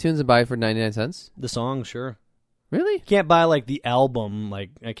go to iTunes and buy it for 99 cents. The song, sure. Really? You can't buy like the album. Like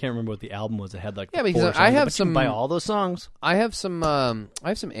I can't remember what the album was. It had like because I have some. You can buy all those songs. I have some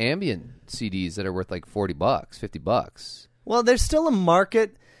ambient CDs that are worth like $40, $50. Well, there's still a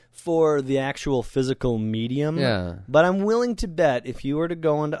market for the actual physical medium. Yeah. But I'm willing to bet if you were to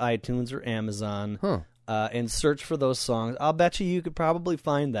go into iTunes or Amazon and search for those songs, I'll bet you could probably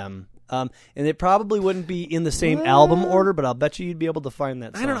find them. And it probably wouldn't be in the same album order, but I'll bet you'd be able to find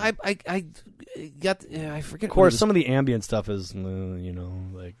that song. I don't know. I forget. Of course, some of the ambient stuff is,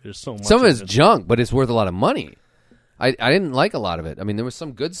 like there's so much. Some of it's junk, but it's worth a lot of money. I didn't like a lot of it. I mean, there was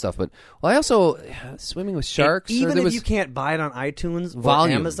some good stuff, but I also Swimming with Sharks. And even if you can't buy it on iTunes or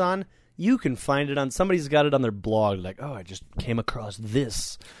Amazon, you can find it on. Somebody's got it on their blog. Like, I just came across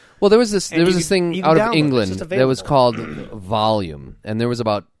this. Well, there was this thing out of England that was called Volume, and there was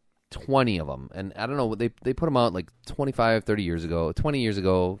about 20 of them, and I don't know, they put them out like 25, 30 years ago, 20 years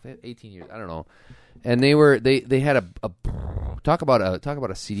ago, 18 years, I don't know. And they had a talk about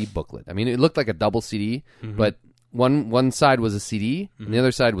a CD booklet. I mean, it looked like a double CD, but one side was a CD and the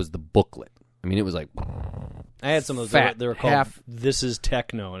other side was the booklet. I mean, it was like I had some of those. They were called This Is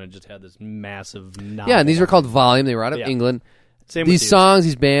Techno, and it just had this massive novel. Yeah, and these were called Volume. They were out of England. Same these songs,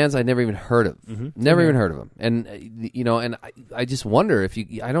 these bands, I'd never even heard of. Never even heard of them. And and I just wonder if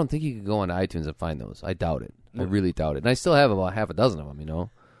you. I don't think you could go on iTunes and find those. I doubt it. I really doubt it. And I still have about half a dozen of them.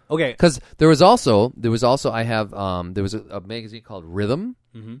 Okay. Because there was also I have there was a magazine called Rhythm,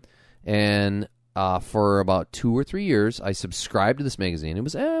 and for about 2 or 3 years I subscribed to this magazine. It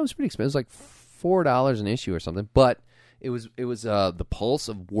was pretty expensive. It was like $4 an issue or something, but it was the pulse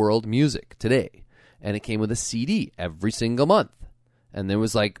of world music today, and it came with a CD every single month. And there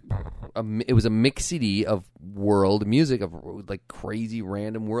was like, it was a mix CD of world music, of like crazy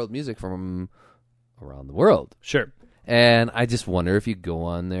random world music from around the world. Sure. And I just wonder if you go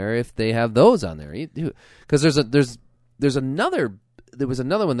on there, if they have those on there. Because there was another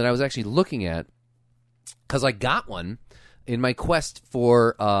one that I was actually looking at, because I got one in my quest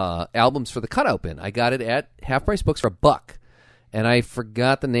for albums for the cutout bin. I got it at Half Price Books for $1, and I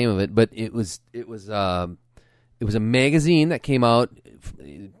forgot the name of it, but it was a magazine that came out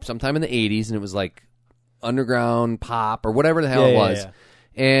sometime in the 80s, and it was like underground pop or whatever the hell it was. Yeah.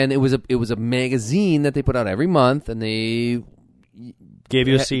 And it was a magazine that they put out every month, and they gave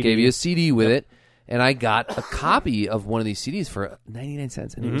you a CD with it. And I got a copy of one of these CDs for 99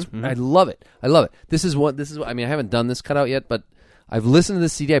 cents, and it was I love it. I love it. This is what I mean, I haven't done this cutout yet, but I've listened to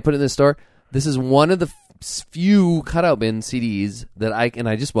this CD. I put it in the store. This is one of the few cutout bin CDs that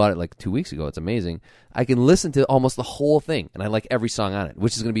I just bought it like 2 weeks ago. It's amazing. I can listen to almost the whole thing, and I like every song on it,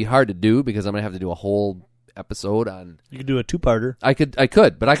 which is going to be hard to do because I'm going to have to do a whole episode on. You could do a 2-parter. I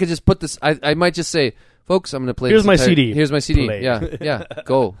could, but I could just put this. I might just say, folks, I'm going to play. Here's my CD. Here's my CD. Play. Yeah,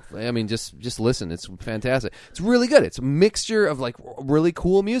 go. I mean, just listen. It's fantastic. It's really good. It's a mixture of like really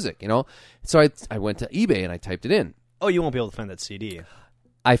cool music, So I went to eBay and I typed it in. Oh, you won't be able to find that CD.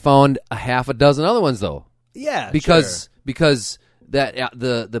 I found a half a dozen other ones though. Yeah, because that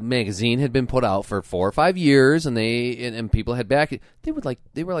the magazine had been put out for 4 or 5 years, and and people had back. They were like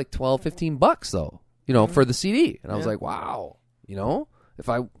 $12, $15 though. For the CD, and I was like, wow, if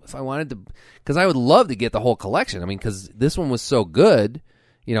I wanted to, because I would love to get the whole collection. I mean, because this one was so good,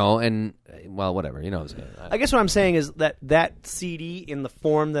 and well, whatever, I guess what I'm saying is that CD in the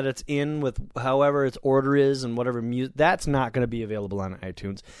form that it's in, with however its order is and whatever music, that's not going to be available on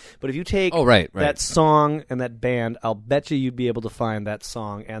iTunes. But if you take that song and that band, I'll bet you'd be able to find that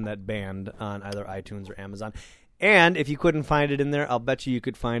song and that band on either iTunes or Amazon. And if you couldn't find it in there, I'll bet you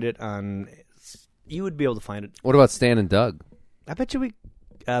could find it on. You would be able to find it. What about Stan and Doug? I bet you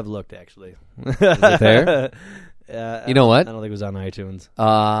I've looked, actually. Is it there? You know what? I don't think it was on iTunes.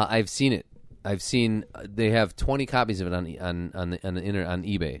 I've seen it. I've seen they have 20 copies of it on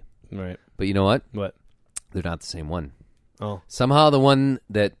eBay. Right. But you know what? What? They're not the same one. Oh. Somehow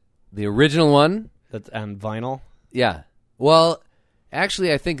the original one. That's on vinyl? Yeah. Well,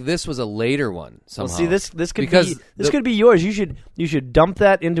 actually, I think this was a later one somehow. Well, see, this could be yours. You should dump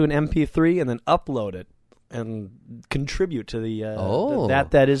that into an MP3 and then upload it and contribute to the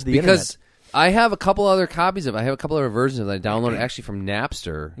that is the because internet. I have a couple other copies of it. I have a couple other versions of it. I downloaded actually from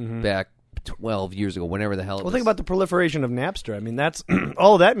Napster back 12 years ago, whenever the hell it was. Well, think about the proliferation of Napster. I mean, that's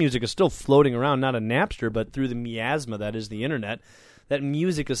all of that music is still floating around, not on Napster, but through the miasma that is the internet. That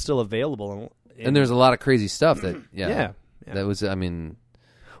music is still available. And there's a lot of crazy stuff that, yeah. That was, I mean,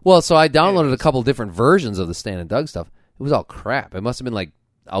 Well, so I downloaded a couple different versions of the Stan and Doug stuff. It was all crap. It must have been like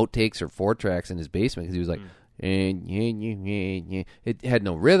outtakes or 4 tracks in his basement because he was like, it had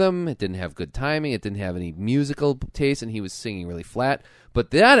no rhythm. It didn't have good timing. It didn't have any musical taste, and he was singing really flat.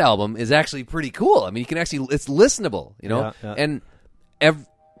 But that album is actually pretty cool. I mean, you can actually, it's listenable, you know? Yeah. And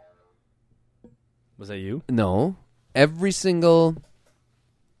Was that you? no, every single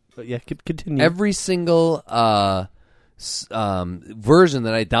But yeah, continue. every single version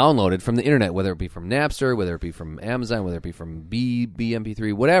that I downloaded from the internet, whether it be from Napster, whether it be from Amazon, whether it be from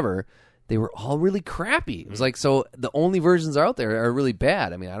BMP3, whatever, they were all really crappy. It was like, so the only versions out there are really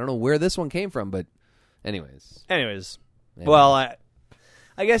bad. I mean, I don't know where this one came from, but anyways. Well, I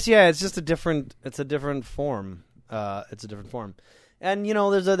guess it's just a different form. It's a different form. And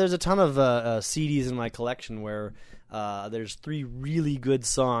there's a ton of CDs in my collection where there's 3 really good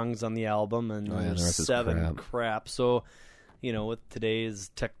songs on the album and the rest is 7 crap. So, with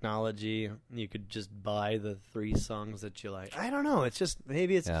today's technology, you could just buy the 3 songs that you like. I don't know. It's just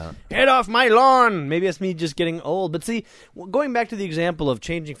maybe it's get off my lawn. Maybe it's me just getting old. But see, going back to the example of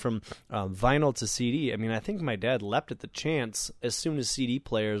changing from vinyl to CD, I mean, I think my dad leapt at the chance as soon as CD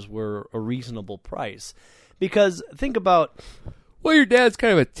players were a reasonable price. Because think about. Well, your dad's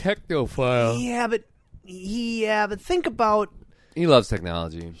kind of a technophile. Yeah, but think about. He loves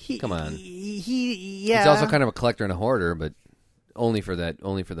technology. Come on. He's also kind of a collector and a hoarder, but only for the vinyl.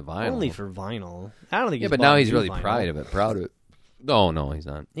 Only for vinyl. I don't think. Yeah, he's but bought now he's new really vinyl. proud of it. No, he's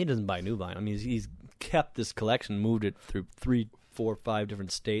not. He doesn't buy new vinyl. I mean, he's kept this collection, moved it through 3, 4, 5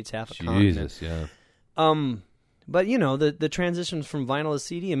 different states, half a continent. Jesus, yeah. But the transitions from vinyl to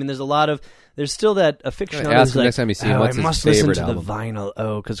CD. I mean, there's still that affliction. Ask him next time you see him. What's I his must favorite listen to album? the vinyl.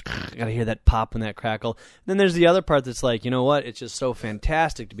 Oh, because I gotta hear that pop and that crackle. Then there's the other part that's like, you know what? It's just so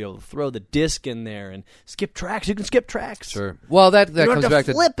fantastic to be able to throw the disc in there and skip tracks. You can skip tracks. Sure. Well, that You don't comes have to back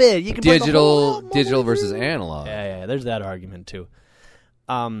to flip it. You can put the whole album digital on versus through. analog. Yeah. There's that argument too.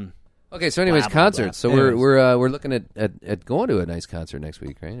 Okay, so anyways, Blah, blah, concerts. blah. So Anyways. we're looking at going to a nice concert next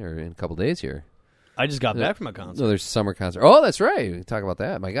week, right? Or in a couple days here. I just got back from a concert. No, there's summer concert. Oh, that's right. We can talk about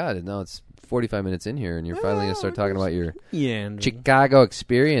that. My God, now it's 45 minutes in here, and you're finally going to start talking about your Chicago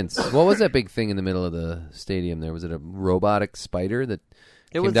experience. What was that big thing in the middle of the stadium there? Was it a robotic spider that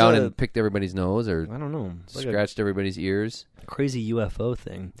came down and picked everybody's nose, or I don't know, scratched everybody's ears? Crazy UFO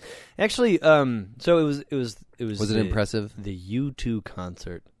thing. Actually, so it was. Was it impressive? The U2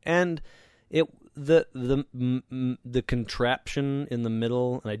 concert, and the contraption in the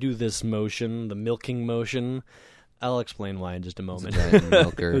middle, and I do this motion, the milking motion. I'll explain why in just a moment. It was a giant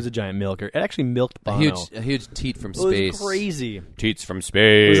milker. It was a giant milker. It actually milked Bono. A huge teat from It space. was crazy. Teats from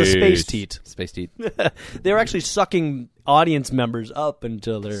space. It was a space teat. Space teat. They were actually sucking audience members up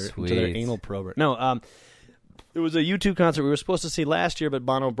into their Sweet. anal probe. No, it was a U2 concert we were supposed to see last year, but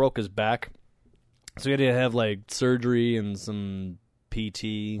Bono broke his back, so we had to have like surgery and some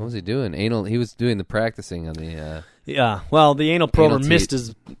PT. What was he doing? Anal. He was doing the practicing on the. Yeah, well, the anal prober Anal missed teat.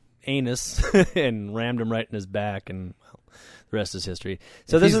 his anus and rammed him right in his back, and the rest is history.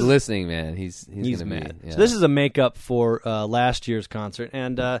 So If this he's is listening, man. He's he's gonna mad. Be, yeah. So this is a makeup for last year's concert,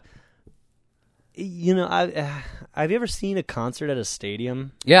 and have you ever seen a concert at a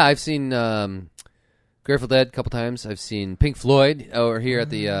stadium? Yeah, I've seen Grateful Dead a couple times. I've seen Pink Floyd over here at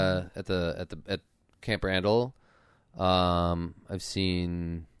Camp Randall. I've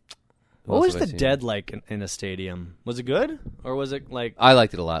seen. What was else have the I seen? Dead like in a stadium? Was it good, or was it like? I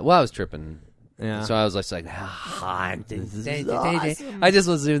liked it a lot. Well, I was tripping. Yeah. So I was just like, This is awesome. I just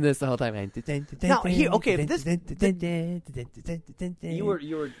was doing this the whole time. Now, here, okay,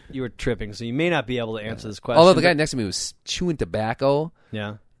 you were tripping, so you may not be able to answer this question. Although the guy next to me was chewing tobacco,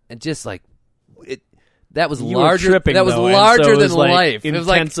 yeah, and just like it. That was you were larger. tripping, That was though, and larger so it than was, like, life. It was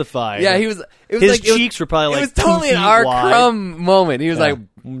like intensified. Yeah, he was. It was His like, cheeks were probably like it was totally 2 an feet R. wide. Crumb moment. He was like,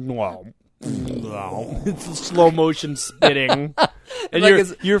 wow. It's slow motion spitting, and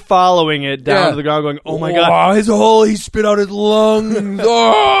Like you're following it down Yeah. to the ground, going, "Oh my god, he spit out his lungs.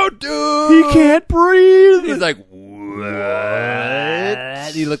 Oh, dude, he can't breathe." He's like, what?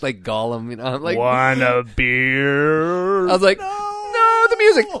 He looked like Gollum, you know. I'm like, Want a beer? I was like, no, the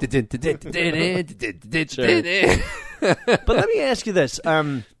music. But let me ask you this: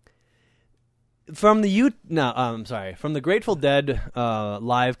 from the Grateful Dead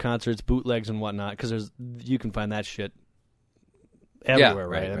live concerts, bootlegs, and whatnot, because you can find that shit everywhere,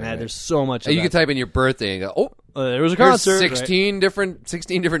 right? And right. there's so much. Of You that. can type in your birthday and go, there was a there's concert. 16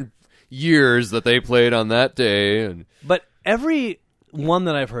 different years that they played on that day. And But every one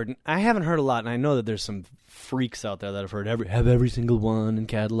that I've heard. And I haven't heard a lot, and I know that there's some freaks out there that have heard every single one and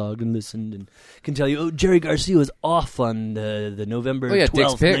cataloged and listened and can tell you, oh, Jerry Garcia was off on the November 12th,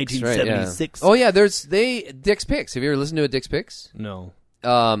 1976. Right, yeah. Oh yeah, there's Dick's Picks. Have you ever listened to a Dick's Picks? No.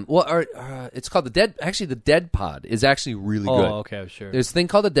 It's called the Dead. Actually, the Dead Pod is actually really good. Oh, okay, sure. There's a thing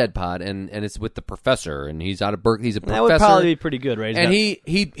called the Dead Pod, and it's with the professor, and he's out of Berkeley. He's a professor. That would probably be pretty good, right? And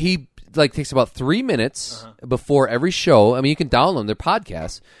he like takes about 3 minutes before every show. I mean, you can download them; they're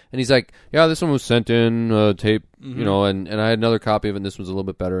podcasts. And he's like, "Yeah, this one was sent in tape, you know, and I had another copy of it. And this was a little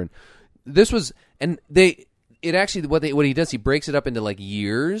bit better, and this was, and they." It actually what he does, he breaks it up into like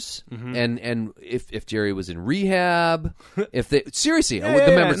years, and if Jerry was in rehab, if they seriously the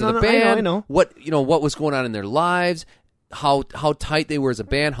members of the band, I know. what was going on in their lives, how tight they were as a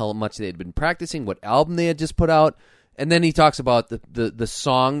band, how much they had been practicing, what album they had just put out, and then he talks about the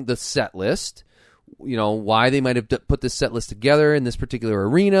song, the set list, why they might have put this set list together in this particular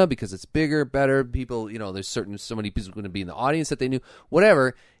arena because it's bigger, better, people, there's so many people going to be in the audience that they knew,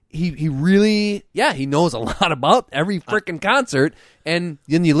 whatever. He really, he knows a lot about every freaking concert, and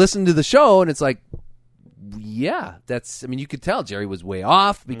then you listen to the show, and it's like, you could tell Jerry was way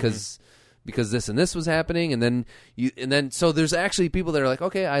off because this and this was happening, and then so there's actually people that are like,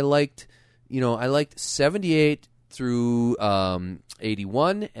 okay, I liked 78 through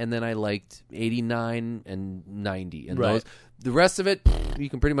 81, and then I liked 89 and 90, and right. The rest of it you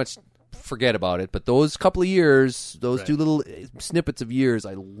can pretty much forget about it, but those couple of years, those two little snippets of years,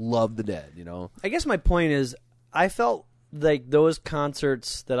 I love the Dead, I guess my point is, I felt like those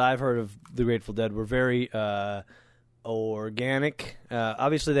concerts that I've heard of the Grateful Dead were very organic.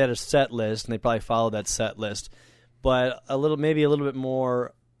 Obviously, they had a set list, and they probably followed that set list, but maybe a little bit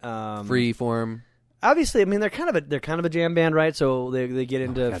more free form. Obviously, I mean they're kind of a jam band, right? So they get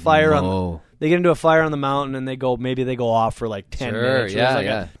into they get into a fire on the mountain, and they go off for like 10 minutes. Yeah, like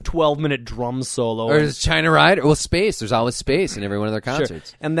a 12-minute drum solo. Or is China Rider? Well, Space. There's always Space in every one of their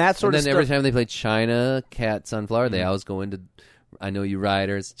concerts. Sure. And that sort of stuff. And then every time they play China, Cat, Sunflower, they always go into I Know You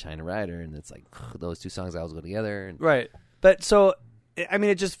Riders, China Rider, and it's like those two songs always go together. And right. But so, I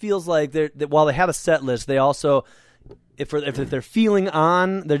mean, it just feels like while they have a set list, they also. If they're feeling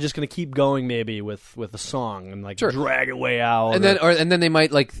on, they're just going to keep going maybe with a song and drag it way out. And then they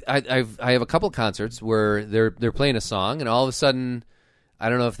might I have a couple concerts where they're playing a song, and all of a sudden, I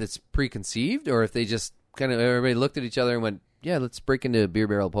don't know if it's preconceived or if they just kind of everybody looked at each other and went, yeah, let's break into Beer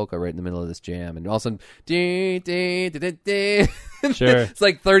Barrel Polka right in the middle of this jam, and all of a sudden, sure, it's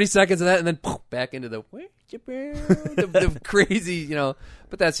like 30 seconds of that, and then back into the crazy,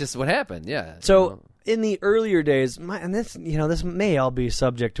 But that's just what happened, yeah. So. In the earlier days, and this may all be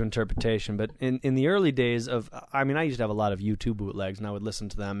subject to interpretation, but in the early days I used to have a lot of YouTube bootlegs, and I would listen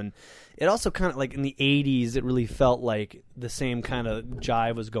to them, and it also kind of like in the 80s, it really felt like the same kind of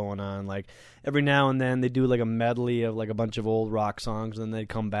jive was going on. Like every now and then they do like a medley of like a bunch of old rock songs, and then they'd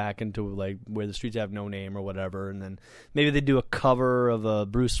come back into like Where the Streets Have No Name or whatever, and then maybe they do a cover of a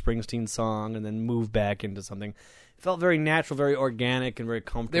Bruce Springsteen song, and then move back into something. Felt very natural, very organic, and very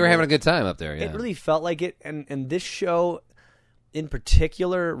comfortable. They were having a good time up there, yeah. It really felt like it, and this show in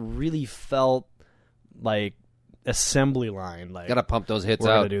particular really felt like assembly line. Like, gotta pump those hits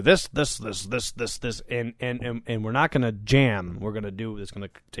we're out. We're gonna do this, and we're not gonna jam. We're gonna do. It's gonna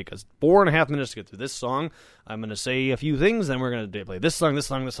take us 4.5 minutes to get through this song. I'm gonna say a few things, then we're gonna play this song, and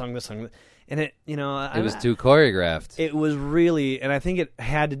it was too choreographed. It was really, and I think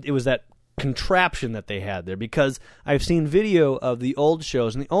it was that contraption that they had there, because I've seen video of the old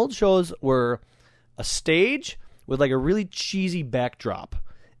shows, and the old shows were a stage with like a really cheesy backdrop,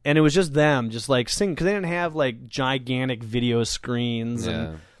 and it was just them just like singing, because they didn't have like gigantic video screens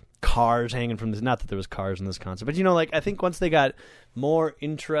and cars hanging from this. Not that there was cars in this concert, but I think once they got more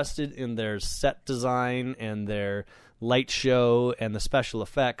interested in their set design and their light show and the special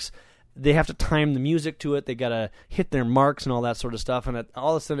effects, they have to time the music to it. They got to hit their marks and all that sort of stuff. And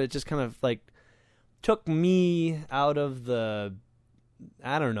all of a sudden, it just kind of like took me out of the,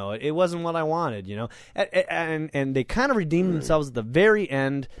 I don't know. It wasn't what I wanted, And they kind of redeemed themselves at the very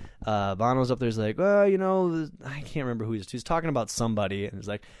end. Bono's up there. He's like, well, I can't remember who he's talking about somebody. And he's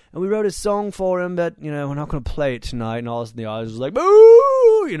like, and we wrote a song for him, but, we're not going to play it tonight. And all of a sudden, the audience was like,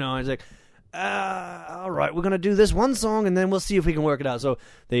 boo! And he's like, all right, we're gonna do this one song, and then we'll see if we can work it out. So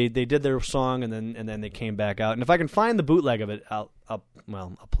they did their song, and then they came back out. And if I can find the bootleg of it, I'll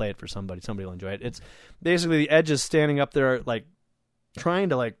play it for somebody. Somebody will enjoy it. It's basically the Edge is standing up there, like trying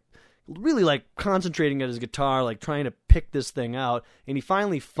to like really like concentrating at his guitar, like trying to pick this thing out, and he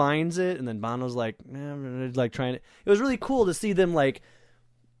finally finds it. And then Bono's like trying to. It was really cool to see them like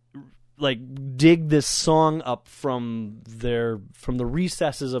like dig this song up from the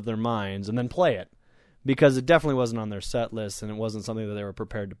recesses of their minds and then play it, because it definitely wasn't on their set list and it wasn't something that they were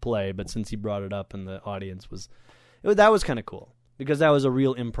prepared to play. But since he brought it up and the audience that was kind of cool, because that was a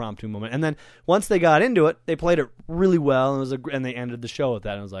real impromptu moment. And then once they got into it, they played it really well, and and they ended the show with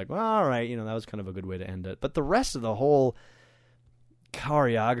that. And I was like, well, all right, that was kind of a good way to end it. But the rest of the whole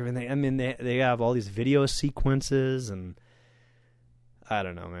choreography, they have all these video sequences, and I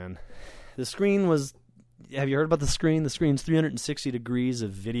don't know, man. The screen was. Have you heard about the screen? The screen's 360 degrees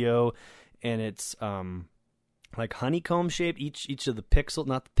of video, and it's like honeycomb shape. Each of the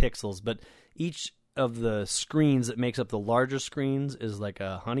not the pixels, but each of the screens that makes up the larger screens is like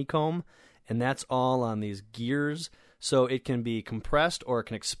a honeycomb, and that's all on these gears, so it can be compressed or it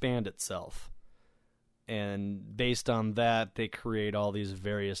can expand itself. And based on that, they create all these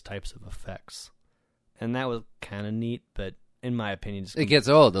various types of effects. And that was kind of neat, but in my opinion, it gets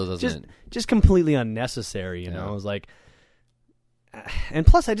old, though, doesn't it? Just completely unnecessary, you know? It was like, and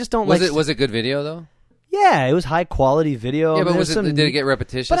plus I just don't like... Was it good video, though? Yeah, it was high quality video. Yeah, but did it get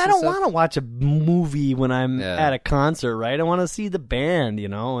repetitious? But I don't want to watch a movie when I'm at a concert, right? I want to see the band,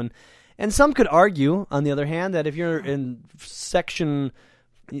 And some could argue, on the other hand, that if you're in section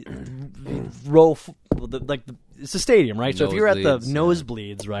row, it's a stadium, right? So if you're at the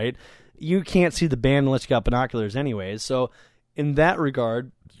nosebleeds, right, you can't see the band unless you got binoculars, anyways. So in that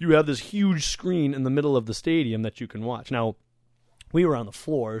regard, you have this huge screen in the middle of the stadium that you can watch. Now, we were on the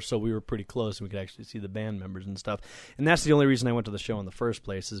floor, so we were pretty close, and we could actually see the band members and stuff. And that's the only reason I went to the show in the first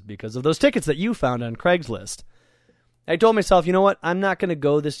place, is because of those tickets that you found on Craigslist. I told myself, you know what, I'm not going to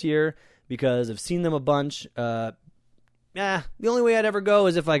go this year because I've seen them a bunch. The only way I'd ever go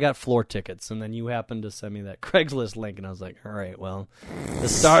is if I got floor tickets. And then you happened to send me that Craigslist link, and I was like, all right, well, the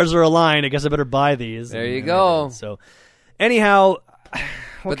stars are aligned. I guess I better buy these. There you go. So, anyhow...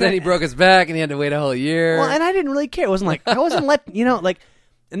 But then he broke his back and he had to wait a whole year. Well, and I didn't really care. It wasn't like I wasn't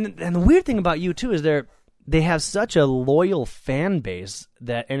and the weird thing about you too is they have such a loyal fan base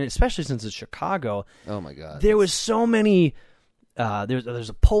that, and especially since it's Chicago. Oh my God! There was so many. There's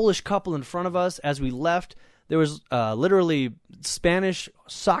a Polish couple in front of us as we left. There was literally Spanish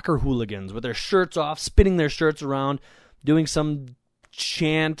soccer hooligans with their shirts off, spinning their shirts around, doing some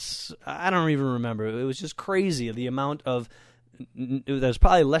chant. I don't even remember. It was just crazy, the amount of. There's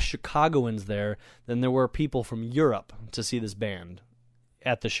probably less Chicagoans there than there were people from Europe to see this band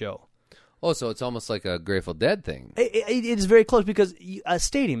at the show. Oh, so it's almost like a Grateful Dead thing. It's very close because a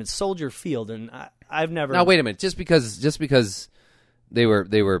stadium, it's Soldier Field, and I've never. Now wait a minute, just because they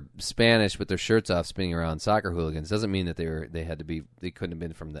were Spanish with their shirts off, spinning around soccer hooligans, doesn't mean that they couldn't have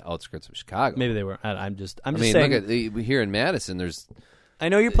been from the outskirts of Chicago. Maybe they were. I'm just saying. Look at here in Madison. There's. I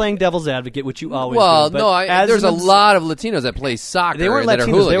know you're playing devil's advocate, which you always do. There's a lot of Latinos that play soccer. They weren't that Latinos; are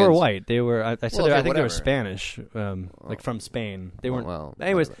hooligans. they were white. They were. I think whatever. they were Spanish, like from Spain. They weren't. Well,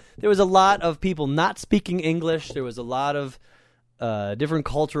 anyways, there was a lot of people not speaking English. There was a lot of different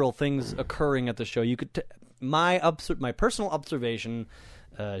cultural things occurring at the show. You could my personal observation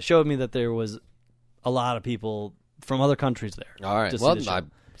showed me that there was a lot of people from other countries there. All right. Well,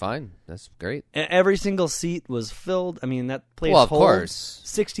 fine. That's great. Every single seat was filled. I mean, that place holds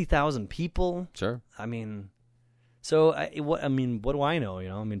 60,000 people. Sure. I mean, so what do I know?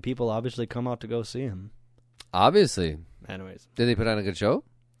 I mean, people obviously come out to go see him. Obviously. Anyways, did they put on a good show?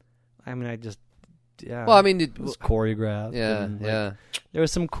 I mean, yeah. Well, I mean, it was choreographed. Yeah, and, yeah. There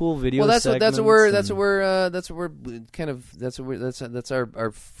was some cool video. Well, that's segments what we're kind of that's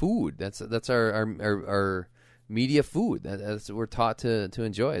our food. That's our media food. That's what we're taught to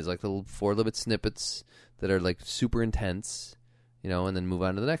enjoy. Is like little 4-minute snippets that are like super intense, and then move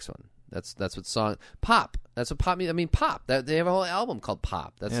on to the next one. That's what song pop. That's what pop. I mean, pop. They have a whole album called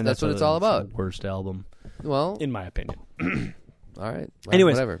Pop. That's what it's all about. The worst album, well, in my opinion. All right. Well,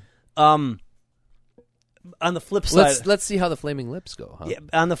 anyways, whatever. On the flip side, let's see how the Flaming Lips go. Huh? Yeah,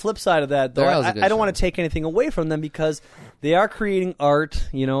 on the flip side of that, though, I don't want to take anything away from them because they are creating art.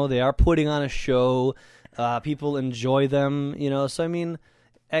 They are putting on a show. People enjoy them. So I mean,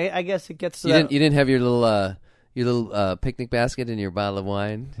 I guess it gets. You didn't have your little picnic basket and your bottle of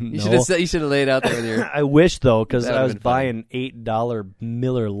wine. No. You should have laid out there with your. I wish though, because I was buying $8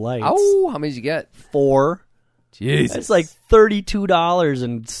 Miller Lights. Oh, how many did you get? 4. Jesus. It's like $32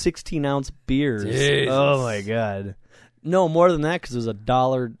 and 16-ounce beers. Jesus. Oh my God. No, more than that because it was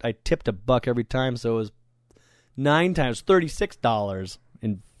 $1. I tipped $1 every time, so it was 9 times $36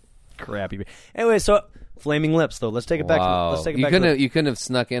 in crappy beer. Anyway, so Flaming Lips though. Let's take it back. Let's take it back. You couldn't have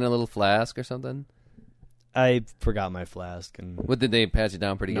snuck in a little flask or something. I forgot my flask and. What did they pat you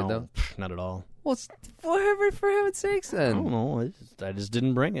down pretty good though? Not at all. Well, for heaven's sakes, I then. don't know. I just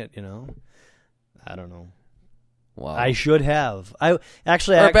didn't bring it. I don't know. Wow. I should have. I at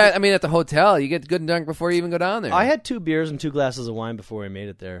the hotel, you get good and drunk before you even go down there. I had 2 beers and 2 glasses of wine before we made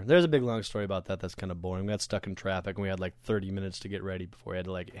it there. There's a big long story about that. That's kind of boring. We got stuck in traffic and we had like 30 minutes to get ready before we had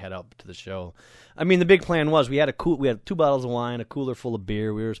to head out to the show. I mean, the big plan was we had 2 bottles of wine, a cooler full of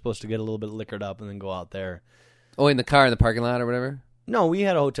beer. We were supposed to get a little bit liquored up and then go out there. Oh, in the car in the parking lot or whatever. No, we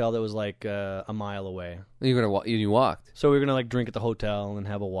had a hotel that was like a mile away. You walked. So we were gonna drink at the hotel and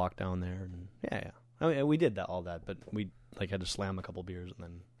have a walk down there. And yeah. I mean, we did all that, but we had to slam a couple beers and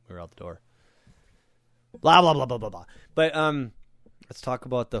then we were out the door. Blah blah blah blah blah blah. But let's talk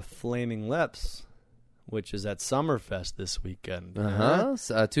about the Flaming Lips, which is at Summerfest this weekend.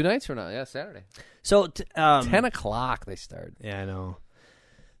 2 nights from now. Yeah, Saturday. So 10 o'clock they start. Yeah, I know.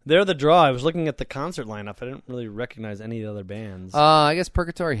 They're the draw. I was looking at the concert lineup. I didn't really recognize any of the other bands. I guess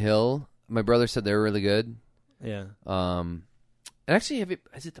Purgatory Hill. My brother said they were really good. Yeah. And actually,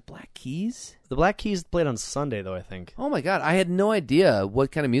 is it the Black Keys? The Black Keys played on Sunday, though, I think. Oh my God, I had no idea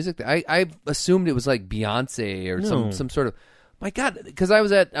what kind of music. I assumed it was like Beyonce or some sort of. My God, because I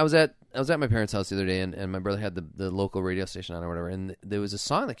was at my parents' house the other day, and my brother had the local radio station on or whatever, and there was a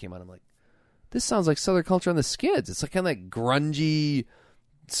song that came on. I'm like, this sounds like Southern Culture on the Skids. It's like kind of like grungy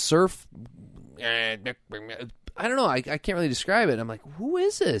surf. I don't know. I can't really describe it. I'm like, who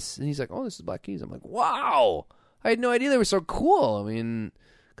is this? And he's like, oh, this is Black Keys. I'm like, wow. I had no idea they were so cool. I mean,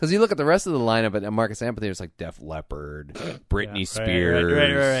 because you look at the rest of the lineup at Marcus Amphitheater, it's like Def Leppard, Britney Spears.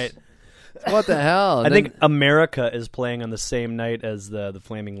 Right. What the hell? I think America is playing on the same night as the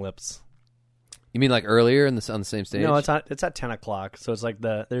Flaming Lips. You mean like earlier on the same stage? No, it's at 10 o'clock. So it's like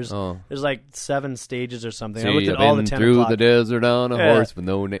there's like 7 stages or something. See, I looked at all the 10 o'clock. Through the desert on a horse with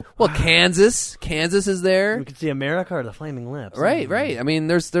no name. Well, Kansas is there. We could see America or the Flaming Lips. Right. I mean,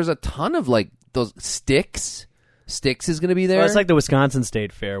 there's a ton of like those Styx. Styx is going to be there. Well, it's like the Wisconsin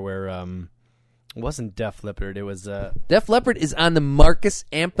State Fair where it wasn't Def Leppard. It was Def Leppard is on the Marcus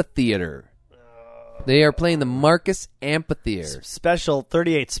Amphitheater. They are playing the Marcus Amphitheater. Special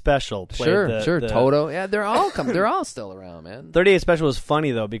 38 Special. Sure. Toto. Yeah, they're all still around, man. 38 Special was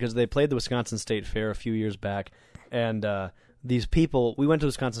funny though because they played the Wisconsin State Fair a few years back, and these people. We went to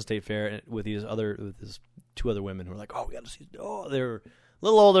Wisconsin State Fair with these 2 other women who were like, "Oh, we got to see." Oh, they're a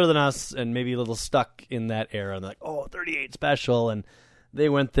little older than us and maybe a little stuck in that era. And they're like, oh, 38 Special. And they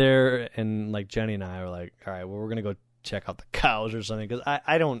went there, and like Jenny and I were like, all right, well, we're going to go check out the cows or something. Because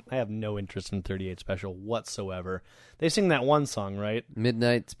I have no interest in 38 Special whatsoever. They sing that one song, right?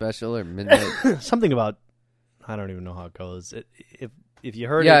 Midnight Special or Midnight? Something about, I don't even know how it goes. If you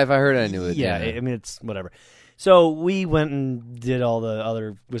heard it. Yeah, if I heard it, I knew it. Yeah, I mean, it's whatever. So we went and did all the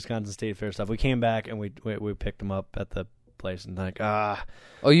other Wisconsin State Fair stuff. We came back, and we picked them up at the place and like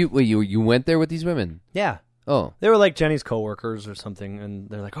Oh, you went there with these women? Yeah. Oh, they were like Jenny's coworkers or something, and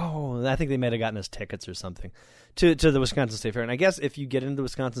they're like, oh, I think they might have gotten us tickets or something to the Wisconsin State Fair. And I guess if you get into the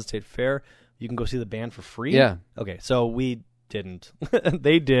Wisconsin State Fair, you can go see the band for free. Yeah. Okay, so we didn't.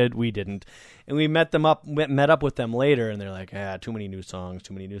 They did. We didn't. And we met up with them later, and they're like, too many new songs.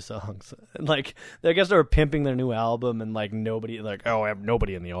 And like, I guess they were pimping their new album, and like nobody in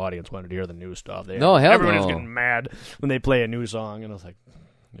the audience wanted to hear the new stuff. Everybody's getting mad when they play a new song, and I was like,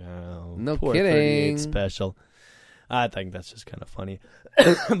 no poor kidding. 38 Special. I think that's just kind of funny.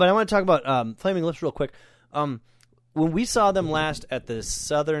 But I want to talk about Flaming Lips real quick. When we saw them last at the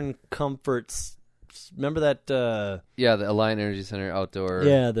Southern Comforts. Remember that? The Alliant Energy Center outdoor.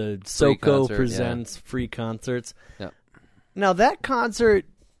 Yeah, the SoCo presents free concerts. Yeah. Now that concert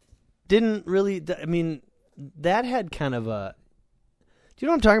didn't really. I mean, that had kind of a. Do you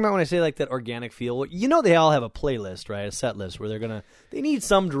know what I'm talking about when I say like that organic feel? You know, they all have a playlist, right? A set list where they need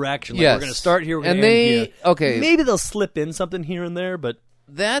some direction. Like, yes. We're going to start here. We're going and to end they here. Okay. Maybe they'll slip in something here and there, but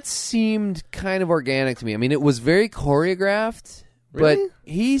that seemed kind of organic to me. I mean, it was very choreographed. Really? But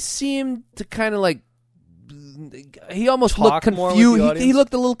he seemed to kind of like he almost Talk looked more with confused. the audience? He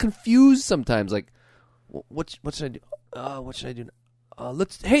looked a little confused sometimes. Like, what should I do? What should I do?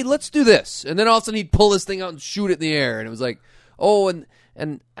 Let's do this. And then all of a sudden he'd pull this thing out and shoot it in the air, and it was like,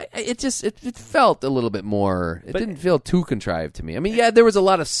 it felt a little bit more. It didn't feel too contrived to me. I mean, yeah, there was a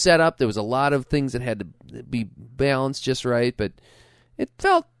lot of setup. There was a lot of things that had to be balanced just right, but it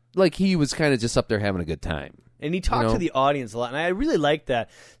felt like he was kind of just up there having a good time. And he talked to the audience a lot, and I really liked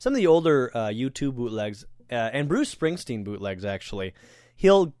that. Some of the older YouTube bootlegs, and Bruce Springsteen bootlegs, actually,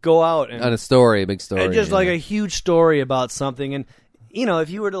 he'll go out and on a big story. And just like a huge story about something. And you know, if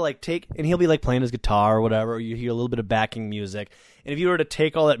you were to like take, and he'll be like playing his guitar or whatever, or you hear a little bit of backing music, and if you were to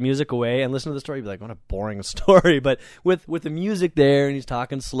take all that music away and listen to the story, you'd be like, what a boring story. But with the music there, and he's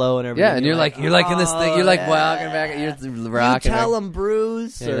talking slow and everything, Yeah, and you're like in this thing. You're like walking back. You're rocking. You tell him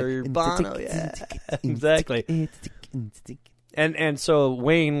Bruce or Bono. Yeah, exactly. And so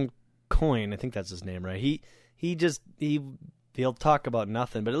Wayne Coyne, I think that's his name, right? He'll talk about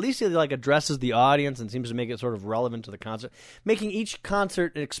nothing, but at least he like addresses the audience and seems to make it sort of relevant to the concert, making each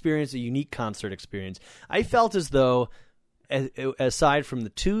concert experience a unique concert experience. I felt as though, aside from the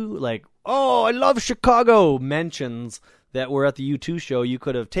two, like, oh, I love Chicago mentions that were at the U2 show, you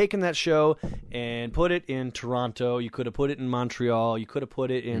could have taken that show and put it in Toronto. You could have put it in Montreal. You could have put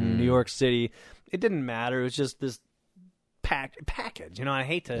it in New York City. It didn't matter. It was just this package, you know. I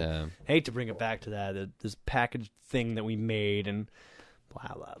hate to bring it back to that this package thing that we made and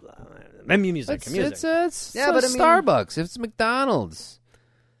blah blah blah. Music. But I mean, Starbucks. If it's McDonald's,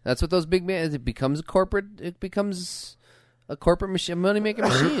 that's what those big bands. It becomes a corporate. It becomes a corporate machine, money making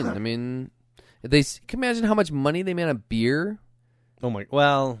machine. I mean, can you imagine how much money they made on beer? Oh my!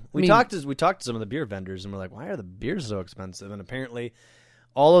 Well, we talked to some of the beer vendors and we're like, why are the beers so expensive? And apparently,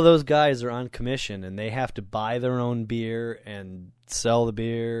 all of those guys are on commission, and they have to buy their own beer and sell the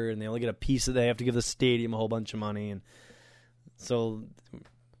beer, and they only get a piece of it. They have to give the stadium a whole bunch of money, and so,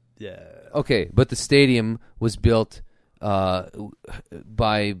 yeah. Okay, but the stadium was built by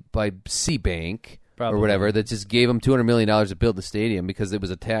Citibank or whatever that just gave them $200 million to build the stadium because it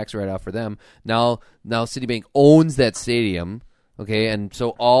was a tax write-off for them. Now Citibank owns that stadium. Okay, and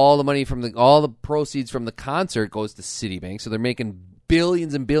so all the money from all the proceeds from the concert goes to Citibank. So they're making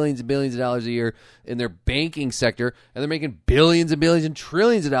billions and billions and billions of dollars a year in their banking sector, and they're making billions and billions and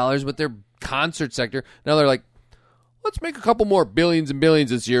trillions of dollars with their concert sector. Now they're like, let's make a couple more billions and billions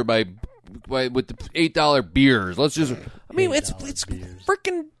this year with the $8 beers. Let's just, I mean, it's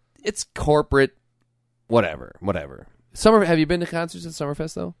freaking, it's corporate, whatever. Have you been to concerts at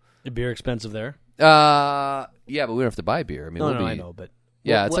Summerfest though? The beer expensive there? Yeah, but we don't have to buy beer. I mean, I know, but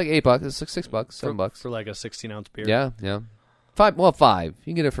yeah, it's like $8. It's like $6, $7 for like a 16-ounce beer. Yeah. $5. You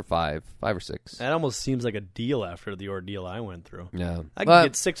can get it for $5 or $6. That almost seems like a deal after the ordeal I went through. Yeah, I could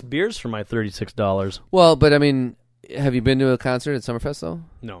get 6 beers for my $36. Well, but I mean, have you been to a concert at Summerfest though?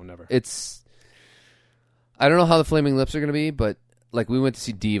 No, never. I don't know how the Flaming Lips are going to be, but like we went to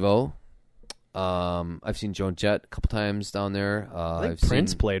see Devo. I've seen Joan Jett a couple times down there. I think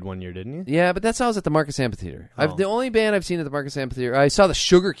Prince played one year, didn't you? Yeah, but that's how I was at the Marcus Amphitheater. Oh. The only band I've seen at the Marcus Amphitheater, I saw the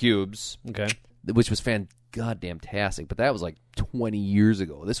Sugar Cubes. Okay. Which was goddamn-tastic, but that was like 20 years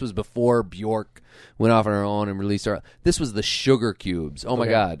ago. This was before Bjork went off on her own and released her. This was the Sugar Cubes. Oh my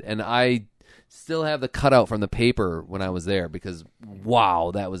God. And I still have the cutout from the paper when I was there because,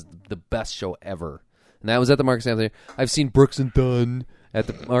 wow, that was the best show ever. And that was at the Marcus Amphitheater. I've seen Brooks and Dunn at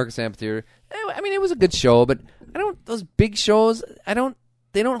the Marcus Amphitheater. I mean, it was a good show, but those big shows, they don't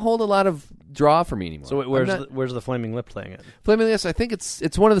hold a lot of draw for me anymore. So where's the Flaming Lip playing at? Flaming Lips, I think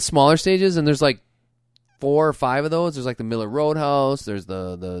it's one of the smaller stages, and there's like 4 or 5 of those. There's like the Miller Roadhouse, there's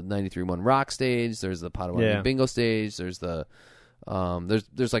the 93.1 Rock stage, there's the Potawatomi Bingo stage, there's the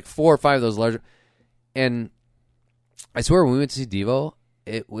there's like 4 or 5 of those larger. And I swear when we went to see Devo,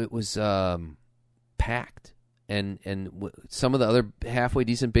 it was packed. And some of the other halfway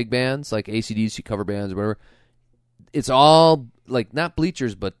decent big bands, like AC/DC cover bands or whatever, it's all, like, not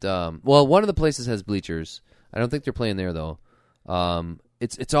bleachers, but, one of the places has bleachers. I don't think they're playing there, though.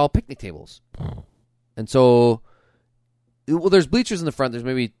 It's all picnic tables. And so, there's bleachers in the front. There's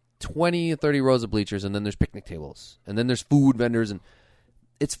maybe 20 or 30 rows of bleachers, and then there's picnic tables. And then there's food vendors, and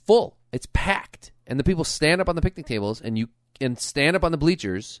it's full. It's packed. And the people stand up on the picnic tables, and stand up on the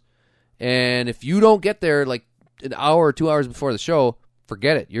bleachers. And if you don't get there, like, an hour or 2 hours before the show,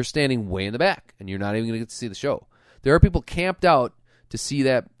 forget it. You're standing way in the back, and you're not even going to get to see the show. There are people camped out to see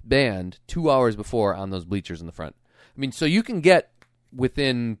that band 2 hours before on those bleachers in the front. I mean, so you can get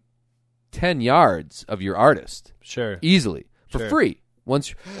within 10 yards of your artist. Sure. Easily. For free.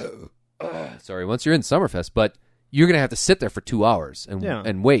 Once you're in Summerfest, but you're going to have to sit there for 2 hours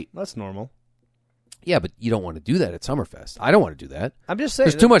and wait. That's normal. Yeah, but you don't want to do that at Summerfest. I don't want to do that. I'm just saying.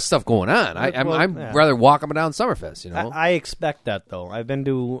 There's too much stuff going on. I'd rather walk up and down Summerfest, you know? I expect that, though. I've been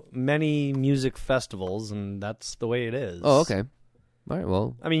to many music festivals, and that's the way it is. Oh, okay. All right,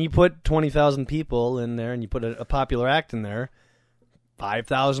 well. I mean, you put 20,000 people in there, and you put a popular act in there,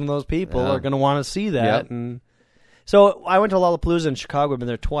 5,000 of those people are going to want to see that. Yep. And so I went to Lollapalooza in Chicago. I've been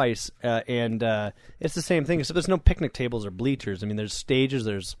there twice, and it's the same thing, except there's no picnic tables or bleachers. I mean, there's stages,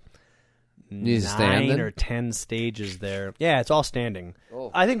 there's 9 or 10 stages there. Yeah, it's all standing.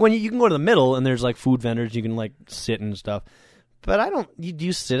 Oh. I think when you can go to the middle and there's like food vendors, you can like sit and stuff. But I don't. Do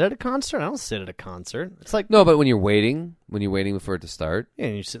you sit at a concert? I don't sit at a concert. It's like No, but when you're waiting for it to start, yeah,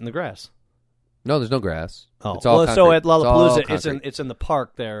 you sit in the grass. no, there's no grass. Oh, it's all well, concrete. so at It's all Lollapalooza, concrete. it's in the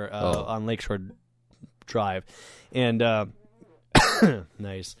park there on Lakeshore Drive, and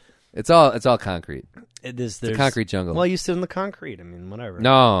nice. It's all concrete. There's It's a concrete jungle. Well, you sit in the concrete. I mean, whatever.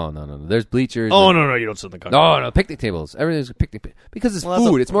 No. There's bleachers. Oh and- no, you don't sit in the concrete. No, picnic tables. Everything's a picnic because it's Well, that's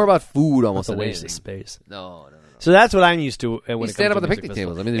food. a- It's more about food almost That's a than waste of anything. space. No. So that's what I'm used to when You it stand comes up at to the music picnic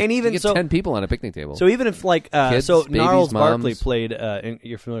festivals. tables. I mean, and even you get so, 10 people on a picnic table. so even if like Kids, so babies, Gnarls moms. Barkley played.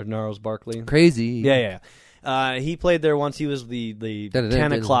 You're familiar with Gnarls Barkley? Crazy. Yeah. He played there once. He was the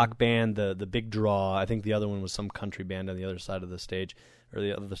 10 o'clock band, the big draw. I think the other one was some country band on the other side of the stage or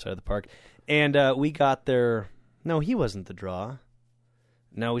the other side of the park. And we got there. No, he wasn't the draw.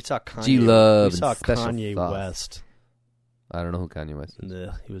 No, we saw Kanye. G-Love We saw and Special Kanye Sauce. West. I don't know who Kanye West is.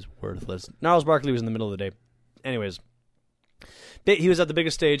 Ugh, he was worthless. Gnarls Barkley was in the middle of the day. Anyways, he was at the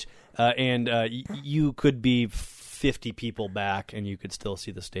biggest stage, and you could be 50 people back, and you could still see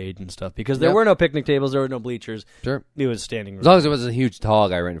the stage and stuff because there Yep. were no picnic tables, there were no bleachers. Sure. It was standing room. As long as it wasn't a huge tall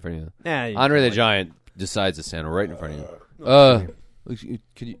guy right in front of you. Nah, you Andre the like- Giant decides to stand right in front of you.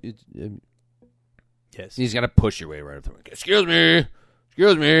 Could you? Yes. You just gotta push your way right up to him. Excuse me.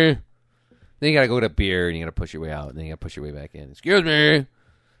 Then you gotta go get a beer and you gotta push your way out, and then you gotta push your way back in. Excuse me.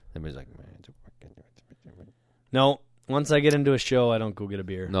 Everybody's like, man, No, once I get into a show, I don't go get a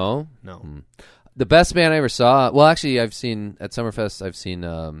beer. no. No. The best band I ever saw. Well, actually, I've seen at Summerfest. I've seen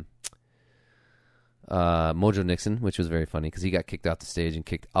Mojo Nixon, which was very funny because he got kicked off the stage and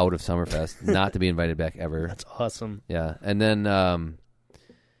kicked out of Summerfest, not to be invited back ever. That's awesome. Yeah, and then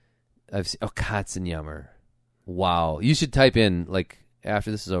I've seen Katzenjammer. Wow, you should type in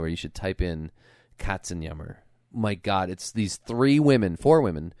after this is over. You should type in Katzenjammer. My God, it's these four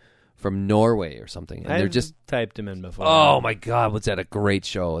women from Norway or something, and they're I've just. typed him in before. Oh my God, was that a great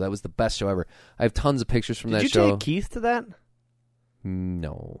show? That was the best show ever. I have tons of pictures from Did that you show. take Keith to that?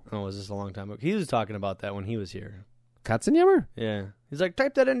 No. Oh, was this a long time ago? He was talking about that when he was here. Katzenjammer? Yeah. He's like,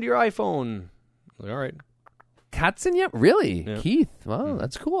 type that into your iPhone. I was like, all right. Katzenjammer? Really? Yeah. Keith? Wow,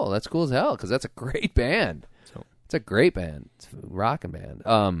 that's cool. That's cool as hell because that's a great band. So- It's a great band. It's a rocking band.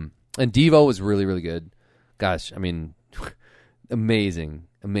 And Devo was really, really good. Gosh, I mean, amazing.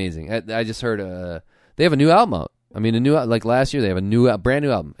 I just heard they have a new album out. I mean, last year they have a brand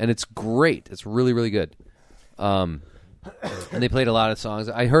new album, and it's great. It's really, really good. And they played a lot of songs.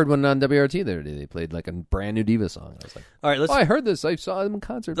 I heard one on WRT the other day. They played like a brand new Diva song. I was like, All right, let's I heard this. I saw them in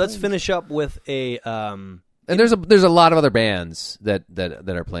concert. let's playing. finish up with a And there's a lot of other bands that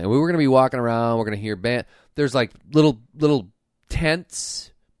are playing. We were going to be walking around. We're going to hear band. There's like little tents.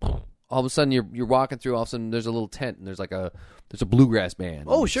 All of a sudden you're walking through. All of a sudden there's a little tent and there's a bluegrass band.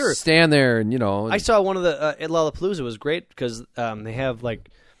 Oh, And sure. you stand there and I saw one of the at Lollapalooza. It was great because they have like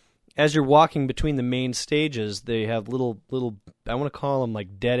as you're walking between the main stages, they have little I want to call them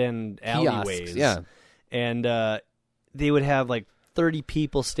like dead end alleyways. kiosks, yeah. And they would have like 30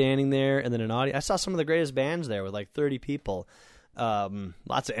 people standing there, and then an audience. I saw some of the greatest bands there with like 30 people.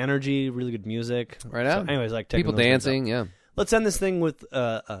 Lots of energy, really good music. Right on. So anyways, like taking people those things dancing. up. Yeah. Let's end this thing with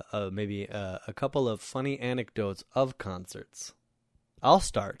maybe a couple of funny anecdotes of concerts. I'll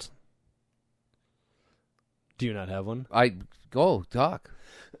start. Do you not have one? I go talk.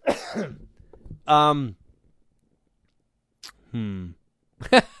 I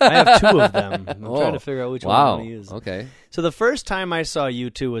have two of them. I'm Oh, trying to figure out which one I Wow. want to use. Okay. So the first time I saw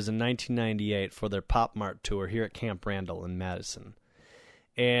U2 was in 1998 for their Pop Mart tour here at Camp Randall in Madison.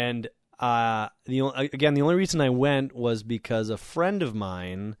 And the only reason I went was because a friend of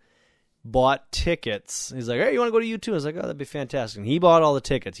mine bought tickets. He's like, "Hey, you want to go to U2?" I was like, "Oh, that'd be fantastic." And he bought all the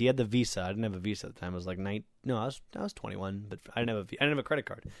tickets. He had the Visa. I didn't have a Visa at the time. I was like I was 21, but I didn't have a credit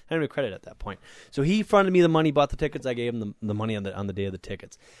card. I didn't have a credit at that point. So he fronted me the money, bought the tickets. I gave him the money on the day of the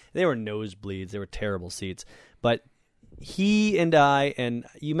tickets. They were nosebleeds. They were terrible seats. But he and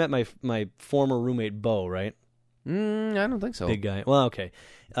you met my former roommate Bo, right? I don't think so. Big guy. Well, okay.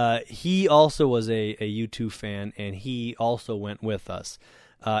 He also was a U2 fan, and he also went with us.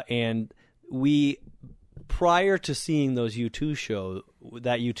 And we, prior to seeing that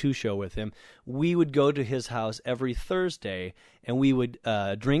U2 show with him, we would go to his house every Thursday, and we would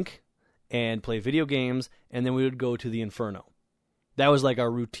drink and play video games, and then we would go to the Inferno. That was like our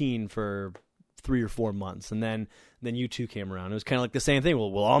routine for 3 or 4 months, and then U2 came around. It was kind of like the same thing.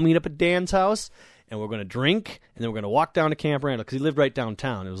 We'll all meet up at Dan's house, and we're going to drink, and then we're going to walk down to Camp Randall, because he lived right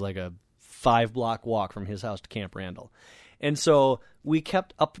downtown. It was like a 5-block walk from his house to Camp Randall. And so we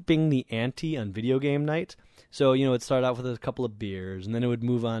kept upping the ante on video game night. So, it'd start out with a couple of beers, and then it would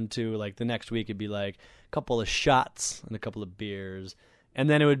move on to, like, the next week it'd be, like, a couple of shots and a couple of beers. And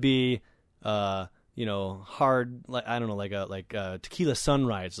then it would be, hard, like, I don't know, like tequila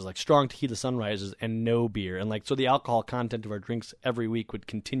sunrises, like strong tequila sunrises and no beer. And, like, so the alcohol content of our drinks every week would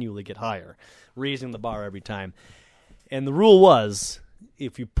continually get higher, raising the bar every time. And the rule was,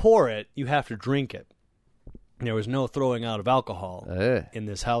 if you pour it, you have to drink it. There was no throwing out of alcohol in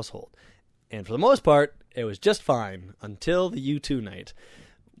this household. And for the most part, it was just fine until the U2 night.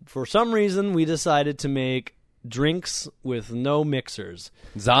 For some reason, we decided to make drinks with no mixers.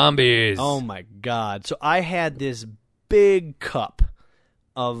 Zombies. Oh, my God. So I had this big cup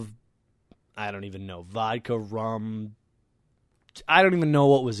of, I don't even know, vodka, rum. I don't even know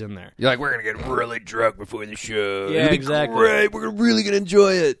what was in there. You're like, we're going to get really drunk before the show. Yeah, It'll be exactly. great. We're really going to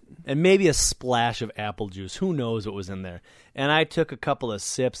enjoy it. And maybe a splash of apple juice. Who knows what was in there? And I took a couple of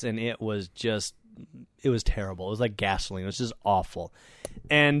sips, and it was terrible. It was like gasoline. It was just awful.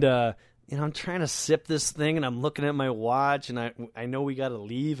 And, I'm trying to sip this thing, and I'm looking at my watch, and I know we got to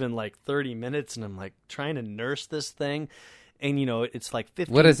leave in like 30 minutes, and I'm like trying to nurse this thing. And, it's like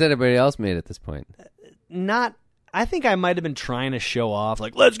 15. What has anybody else made at this point? I think I might have been trying to show off,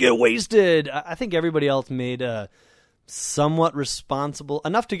 like, let's get wasted. I think everybody else made somewhat responsible,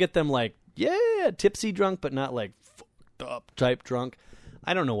 enough to get them, like, yeah, tipsy drunk, but not, like, fucked up type drunk.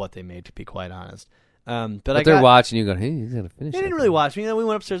 I don't know what they made, to be quite honest. But they're watching you going, hey, he's going to finish it. They didn't really watch me. We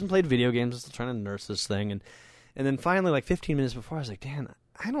went upstairs and played video games, still trying to nurse this thing. And then finally, like 15 minutes before, I was like, Dan,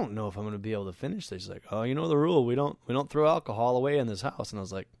 I don't know if I'm going to be able to finish this. He's like, oh, you know the rule. We don't throw alcohol away in this house. And I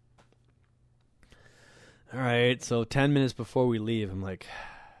was like, all right. So 10 minutes before we leave, I'm like,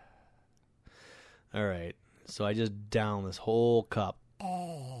 all right. So I just down this whole cup of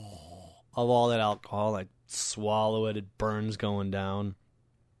all that alcohol. I swallow it. It burns going down.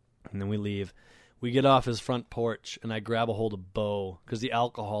 And then we leave. We get off his front porch, and I grab a hold of Bo because the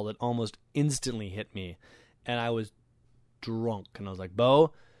alcohol had almost instantly hit me. And I was drunk. And I was like,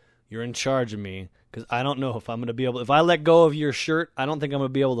 Bo, you're in charge of me because I don't know if I'm going to be able – if I let go of your shirt, I don't think I'm going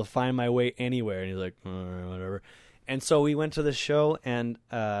to be able to find my way anywhere. And he's like, all right, whatever. And so we went to the show, and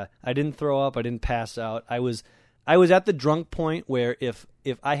I didn't throw up. I didn't pass out. I was at the drunk point where if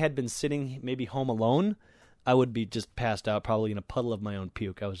I had been sitting maybe home alone, I would be just passed out, probably in a puddle of my own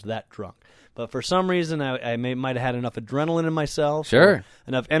puke. I was that drunk. But for some reason, I might have had enough adrenaline in myself. Sure.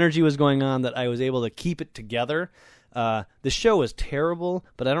 Enough energy was going on that I was able to keep it together. The show was terrible,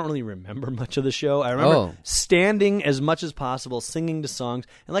 but I don't really remember much of the show. I remember standing as much as possible, singing the songs.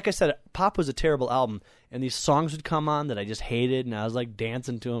 And like I said, Pop was a terrible album, and these songs would come on that I just hated, and I was like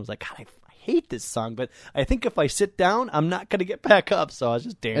dancing to them. I was like, God, I hate this song, but I think if I sit down, I'm not going to get back up. So I was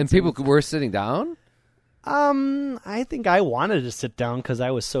just dancing. And people were sitting down? I think I wanted to sit down because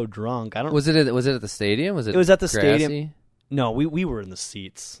I was so drunk. Was it at the stadium? It was at the grassy? stadium. No, we were in the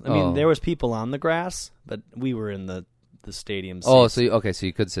seats. I mean, there was people on the grass, but we were in the stadium seats. Oh, so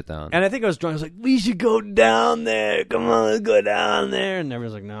you could sit down. And I think I was drunk. I was like, we should go down there. Come on, let's go down there. And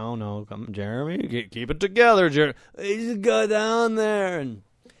everyone's like, no, come, Jeremy, keep it together, Jeremy. We should go down there. And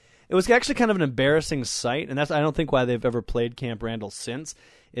it was actually kind of an embarrassing sight, and I don't think why they've ever played Camp Randall since.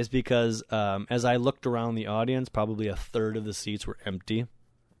 Is because as I looked around the audience, probably a third of the seats were empty.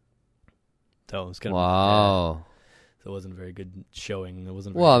 So it was kind of wow. So it wasn't a very good showing. It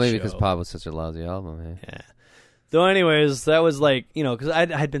wasn't. Maybe because Pop was such a lousy album. Yeah. So, anyways, that was like because I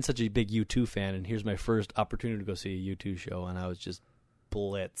had been such a big U2 fan, and here's my first opportunity to go see a U2 show, and I was just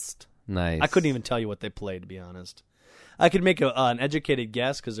blitzed. Nice. I couldn't even tell you what they played, to be honest. I could make an educated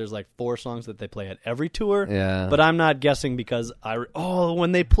guess because there's like 4 songs that they play at every tour. Yeah. But I'm not guessing because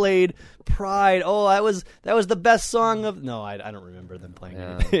when they played Pride, that was the best song of. No, I don't remember them playing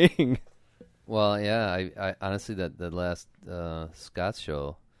anything. Well, yeah, I honestly the last Scott's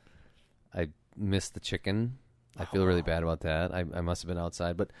show, I missed the chicken. I feel really bad about that. I must have been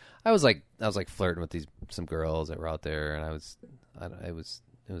outside, but I was like flirting with some girls that were out there, and it was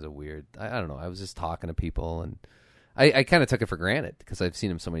a weird. I don't know. I was just talking to people and. I kind of took it for granted because I've seen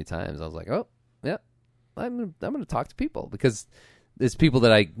him so many times. I was like, oh, yeah, I'm going to talk to people because it's people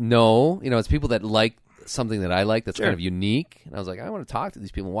that I know. It's people that like something that I like that's kind of unique. And I was like, I want to talk to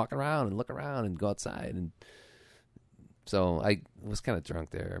these people, walk around and look around and go outside. And so I was kind of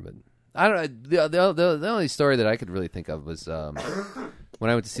drunk there. But I don't know. The only story that I could really think of was when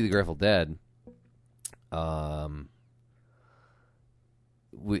I went to see the Grateful Dead.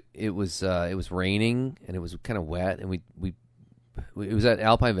 It was raining and it was kind of wet, and it was at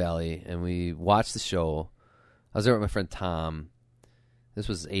Alpine Valley, and we watched the show. I was there with my friend Tom. This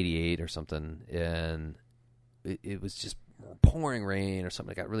was '88 or something, and it was just pouring rain or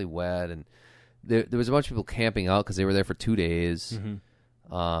something. It got really wet, and there was a bunch of people camping out because they were there for 2 days.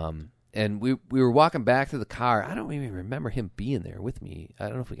 Mm-hmm. And we were walking back to the car. I don't even remember him being there with me. I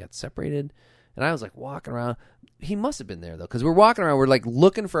don't know if we got separated. And I was like walking around. He must have been there though, because we're walking around. We're like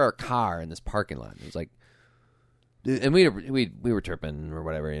looking for our car in this parking lot. It was like, and we were tripping or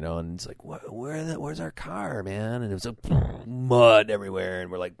whatever, And it's like, where's our car, man? And it was like mud everywhere,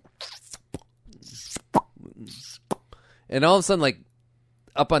 and we're like, and all of a sudden, like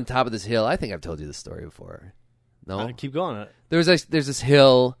up on top of this hill. I think I've told you this story before. No, keep going. There's this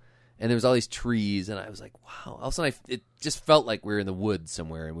hill. And there was all these trees, and I was like, "Wow!" All of a sudden, it just felt like we were in the woods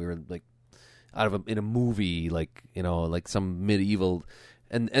somewhere, and we were like in a movie, like like some medieval.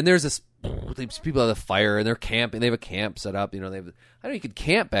 And there's these people at a fire, and they're camping. They have a camp set up. They have. I don't know. You could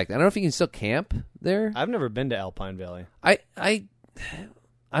camp back then. I don't know if you can still camp there. I've never been to Alpine Valley.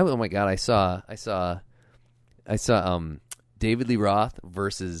 Oh my God! I saw David Lee Roth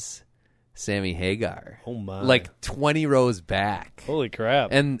versus Sammy Hagar. Oh my! Like 20 rows back. Holy crap!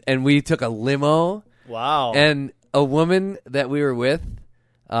 And we took a limo. Wow! And a woman that we were with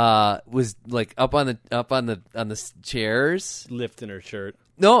was like up on the chairs, lifting her shirt.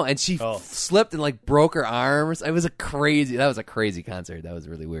 No, and she slipped and like broke her arms. That was a crazy concert. That was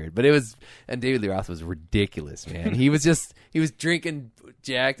really weird. But and David Lee Roth was ridiculous, man. He was drinking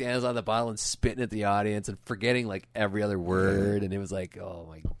Jack Daniels on the bottle and spitting at the audience and forgetting like every other word. And it was like, oh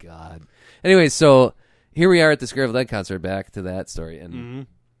my God. Anyway, so here we are at this Grave of Lead concert, back to that story. And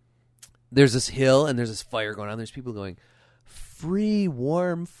there's this hill and there's this fire going on. There's people going, free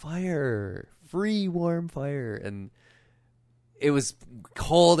warm fire. And it was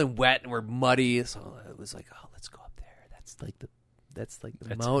cold and wet and we're muddy, so it was like, oh, let's go up there. That's like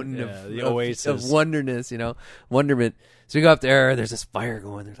the mountain the oasis of wonderness, wonderment. So we go up there. There's this fire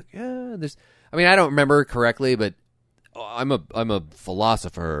going. There's like, I don't remember correctly, but I'm a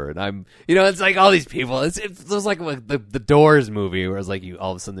philosopher, and I'm it's like all these people. It was like the Doors movie where it's like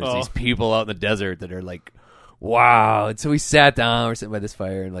all of a sudden there's these people out in the desert that are like, wow. And so we sat down. We're sitting by this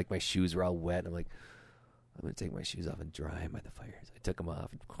fire, and like my shoes were all wet. And I'm like, I'm going to take my shoes off and dry them by the fire. So I took them off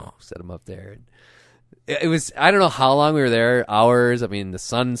and set them up there. And it was, I don't know how long we were there, hours. I mean, the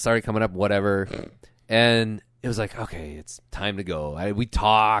sun started coming up, whatever. And it was like, okay, it's time to go. We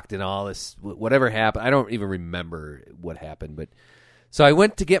talked and all this, whatever happened. I don't even remember what happened. But so I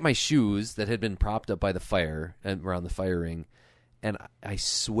went to get my shoes that had been propped up by the fire and around the fire ring. And I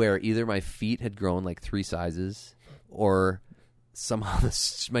swear either my feet had grown like 3 sizes or somehow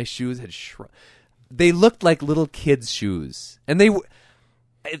my shoes had shrunk. They looked like little kids' shoes. And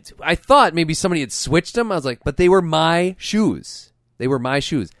I thought maybe somebody had switched them. I was like, but they were my shoes.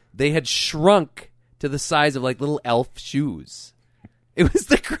 They had shrunk to the size of like little elf shoes. It was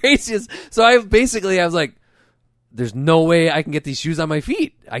the craziest. So I was like, there's no way I can get these shoes on my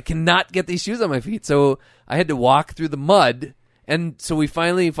feet. I cannot get these shoes on my feet. So I had to walk through the mud. And so we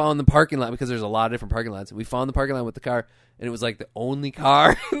finally found the parking lot, because there's a lot of different parking lots. We found the parking lot with the car, and it was like the only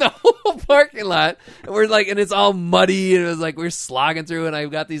car in the whole parking lot. And we're like, and it's all muddy, and it was like we're slogging through, and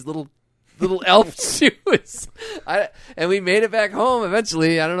I've got these little elf shoes. And we made it back home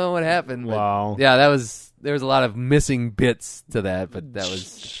eventually. I don't know what happened. Wow. Yeah, there was a lot of missing bits to that, but that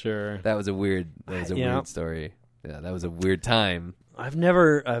was a weird story. Yeah, that was a weird time. I've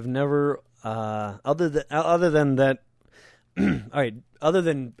never other than that. All right. Other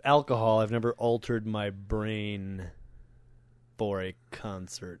than alcohol, I've never altered my brain for a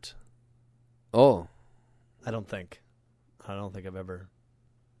concert. Oh, I don't think I've ever.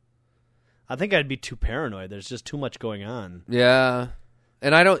 I think I'd be too paranoid. There's just too much going on. Yeah,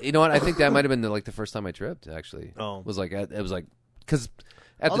 and I don't. You know what? I think that might have been the first time I tripped. Actually, it was like because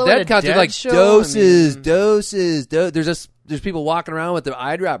at the Dead concert, like doses. There's people walking around with their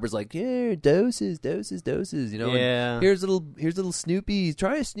eyedroppers, like, yeah, doses. Yeah. And here's little Snoopy.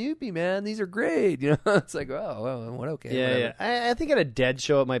 Try a Snoopy, man. These are great. It's like, oh, well, what? Okay. Yeah, whatever. yeah. I think at a Dead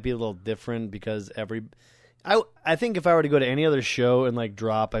show it might be a little different because I think if I were to go to any other show and like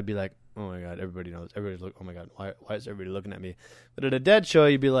drop, I'd be like, oh my God, everybody knows. Oh my God, why is everybody looking at me? But at a Dead show,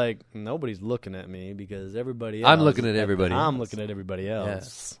 you'd be like, nobody's looking at me because everybody else. I'm looking at everybody. I'm looking at everybody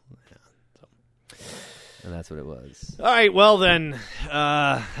else. Yeah. And that's what it was. All right, well then,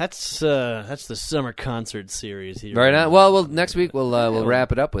 that's the summer concert series here. Right on. Well, next week we'll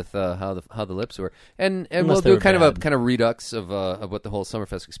wrap it up with how the lips were, and we'll do kind of a redux of what the whole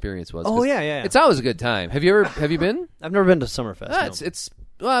Summerfest experience was. Oh yeah. It's always a good time. Have you been? I've never been to Summerfest.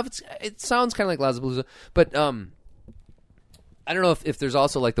 No. It sounds kind of like Lollapalooza, but I don't know if there's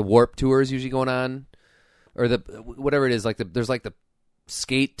also like the Warp tours usually going on, or the whatever it is. There's like the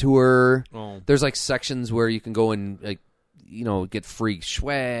skate tour. Oh. There's like sections where you can go and like get free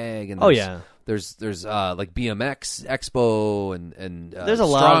swag and Oh, yeah. There's like BMX Expo and There's a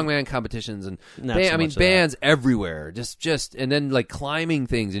lot of- strongman competitions and Not so much of bands everywhere. Just and then like climbing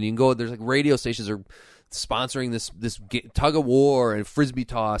things and you can go. There's like radio stations are sponsoring this tug of war and frisbee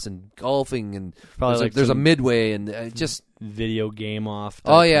toss and golfing and Probably there's a some midway and just. video game off.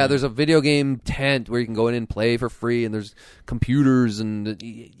 Oh yeah, type there's a video game tent where you can go in and play for free, and there's computers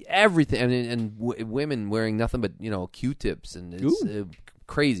and everything, and women wearing nothing but Q-tips, and it's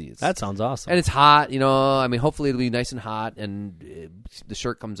crazy. That sounds awesome. And it's hot, I mean, hopefully it'll be nice and hot, and the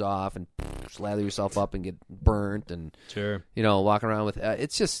shirt comes off, and slather yourself up and get burnt, and sure. walking around with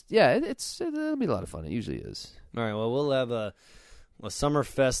it's just it'll be a lot of fun. It usually is. All right. Well, we'll have a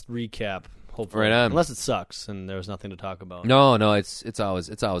Summerfest recap. Hopefully, Right on. Unless it sucks and there's nothing to talk about. No, it's always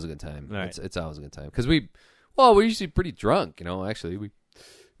a good time. All right. It's always a good time because we're usually pretty drunk. Actually we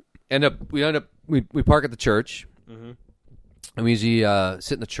park at the church, Mhm. and we usually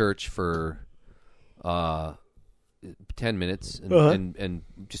sit in the church for 10 minutes and, Uh-huh. and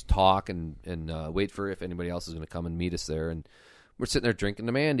just talk and wait for if anybody else is going to come and meet us there. And we're sitting there drinking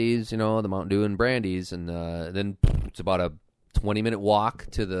the Mandy's, the Mountain Dew and brandies, and then it's about a 20-minute walk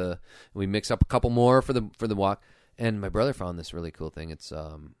to we mix up a couple more for the walk. And my brother found this really cool thing. It's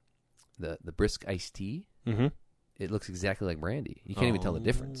the Brisk iced tea. Mm-hmm. It looks exactly like brandy. You can't even tell the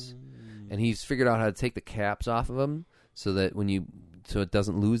difference. And he's figured out how to take the caps off of them so that so it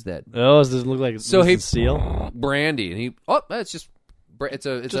doesn't lose that. Oh, does it look like it's seal? Brandy, and that's just. It's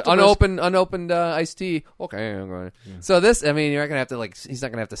an Just a unopened iced tea. Okay, I'm going. So this, I mean, you're not gonna have to he's not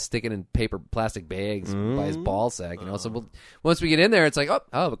gonna have to stick it in plastic bags by his ball sack, So once we get in there, it's like, I'll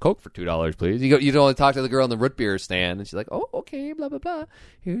have a Coke for $2, please. You only talk to the girl in the root beer stand, and she's like, oh, okay, blah blah blah.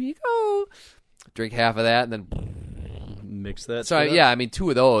 Here you go. Drink half of that, and then Mix that. so shit up. yeah, I mean, 2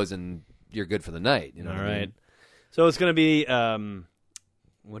 of those, and you're good for the night. All what I right. mean? So it's gonna be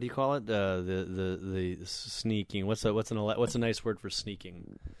what do you call it? The sneaking. What's a nice word for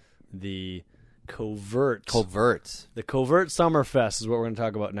sneaking? The covert. The covert Summerfest is what we're going to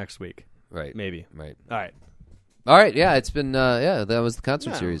talk about next week. Right. Maybe. Right. All right. Yeah, it's been that was the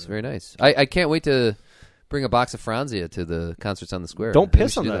concert series. Very nice. I can't wait to bring a box of Franzia to the concerts on the square. Don't I think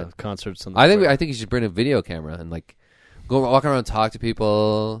piss we on should do the that. concerts. On the I square. think you should bring a video camera and go walk around and talk to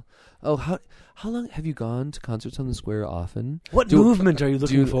people. Oh, how long have you gone to concerts on the square often? What movement are you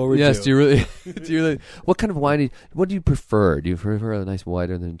looking forward to? Yes, do you really? Do you really? What kind of wine? What do you prefer? Do you prefer a nice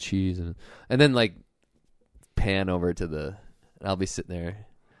whiter than cheese? And then pan over to the. And I'll be sitting there.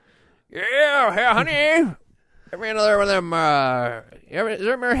 Yeah, hey, honey. Give me another one of them. Is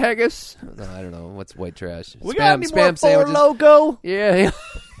there more haggis? No, I don't know. What's white trash? We got any more spam Four sandwiches. Loko? Yeah.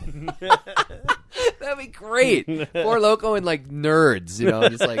 That'd be great. Four Loko and nerds,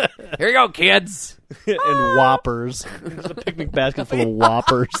 just here you go, kids. And Whoppers. There's a picnic basket full of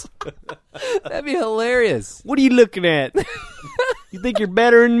Whoppers. That'd be hilarious. What are you looking at? You think you're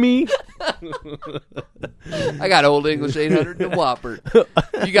better than me? I got Old English 800 and a Whopper.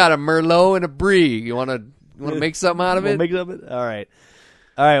 You got a Merlot and a Brie. You want to make something out of it? Make something? All right.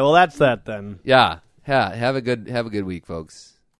 Well, that's that then. Yeah. Have a good week, folks.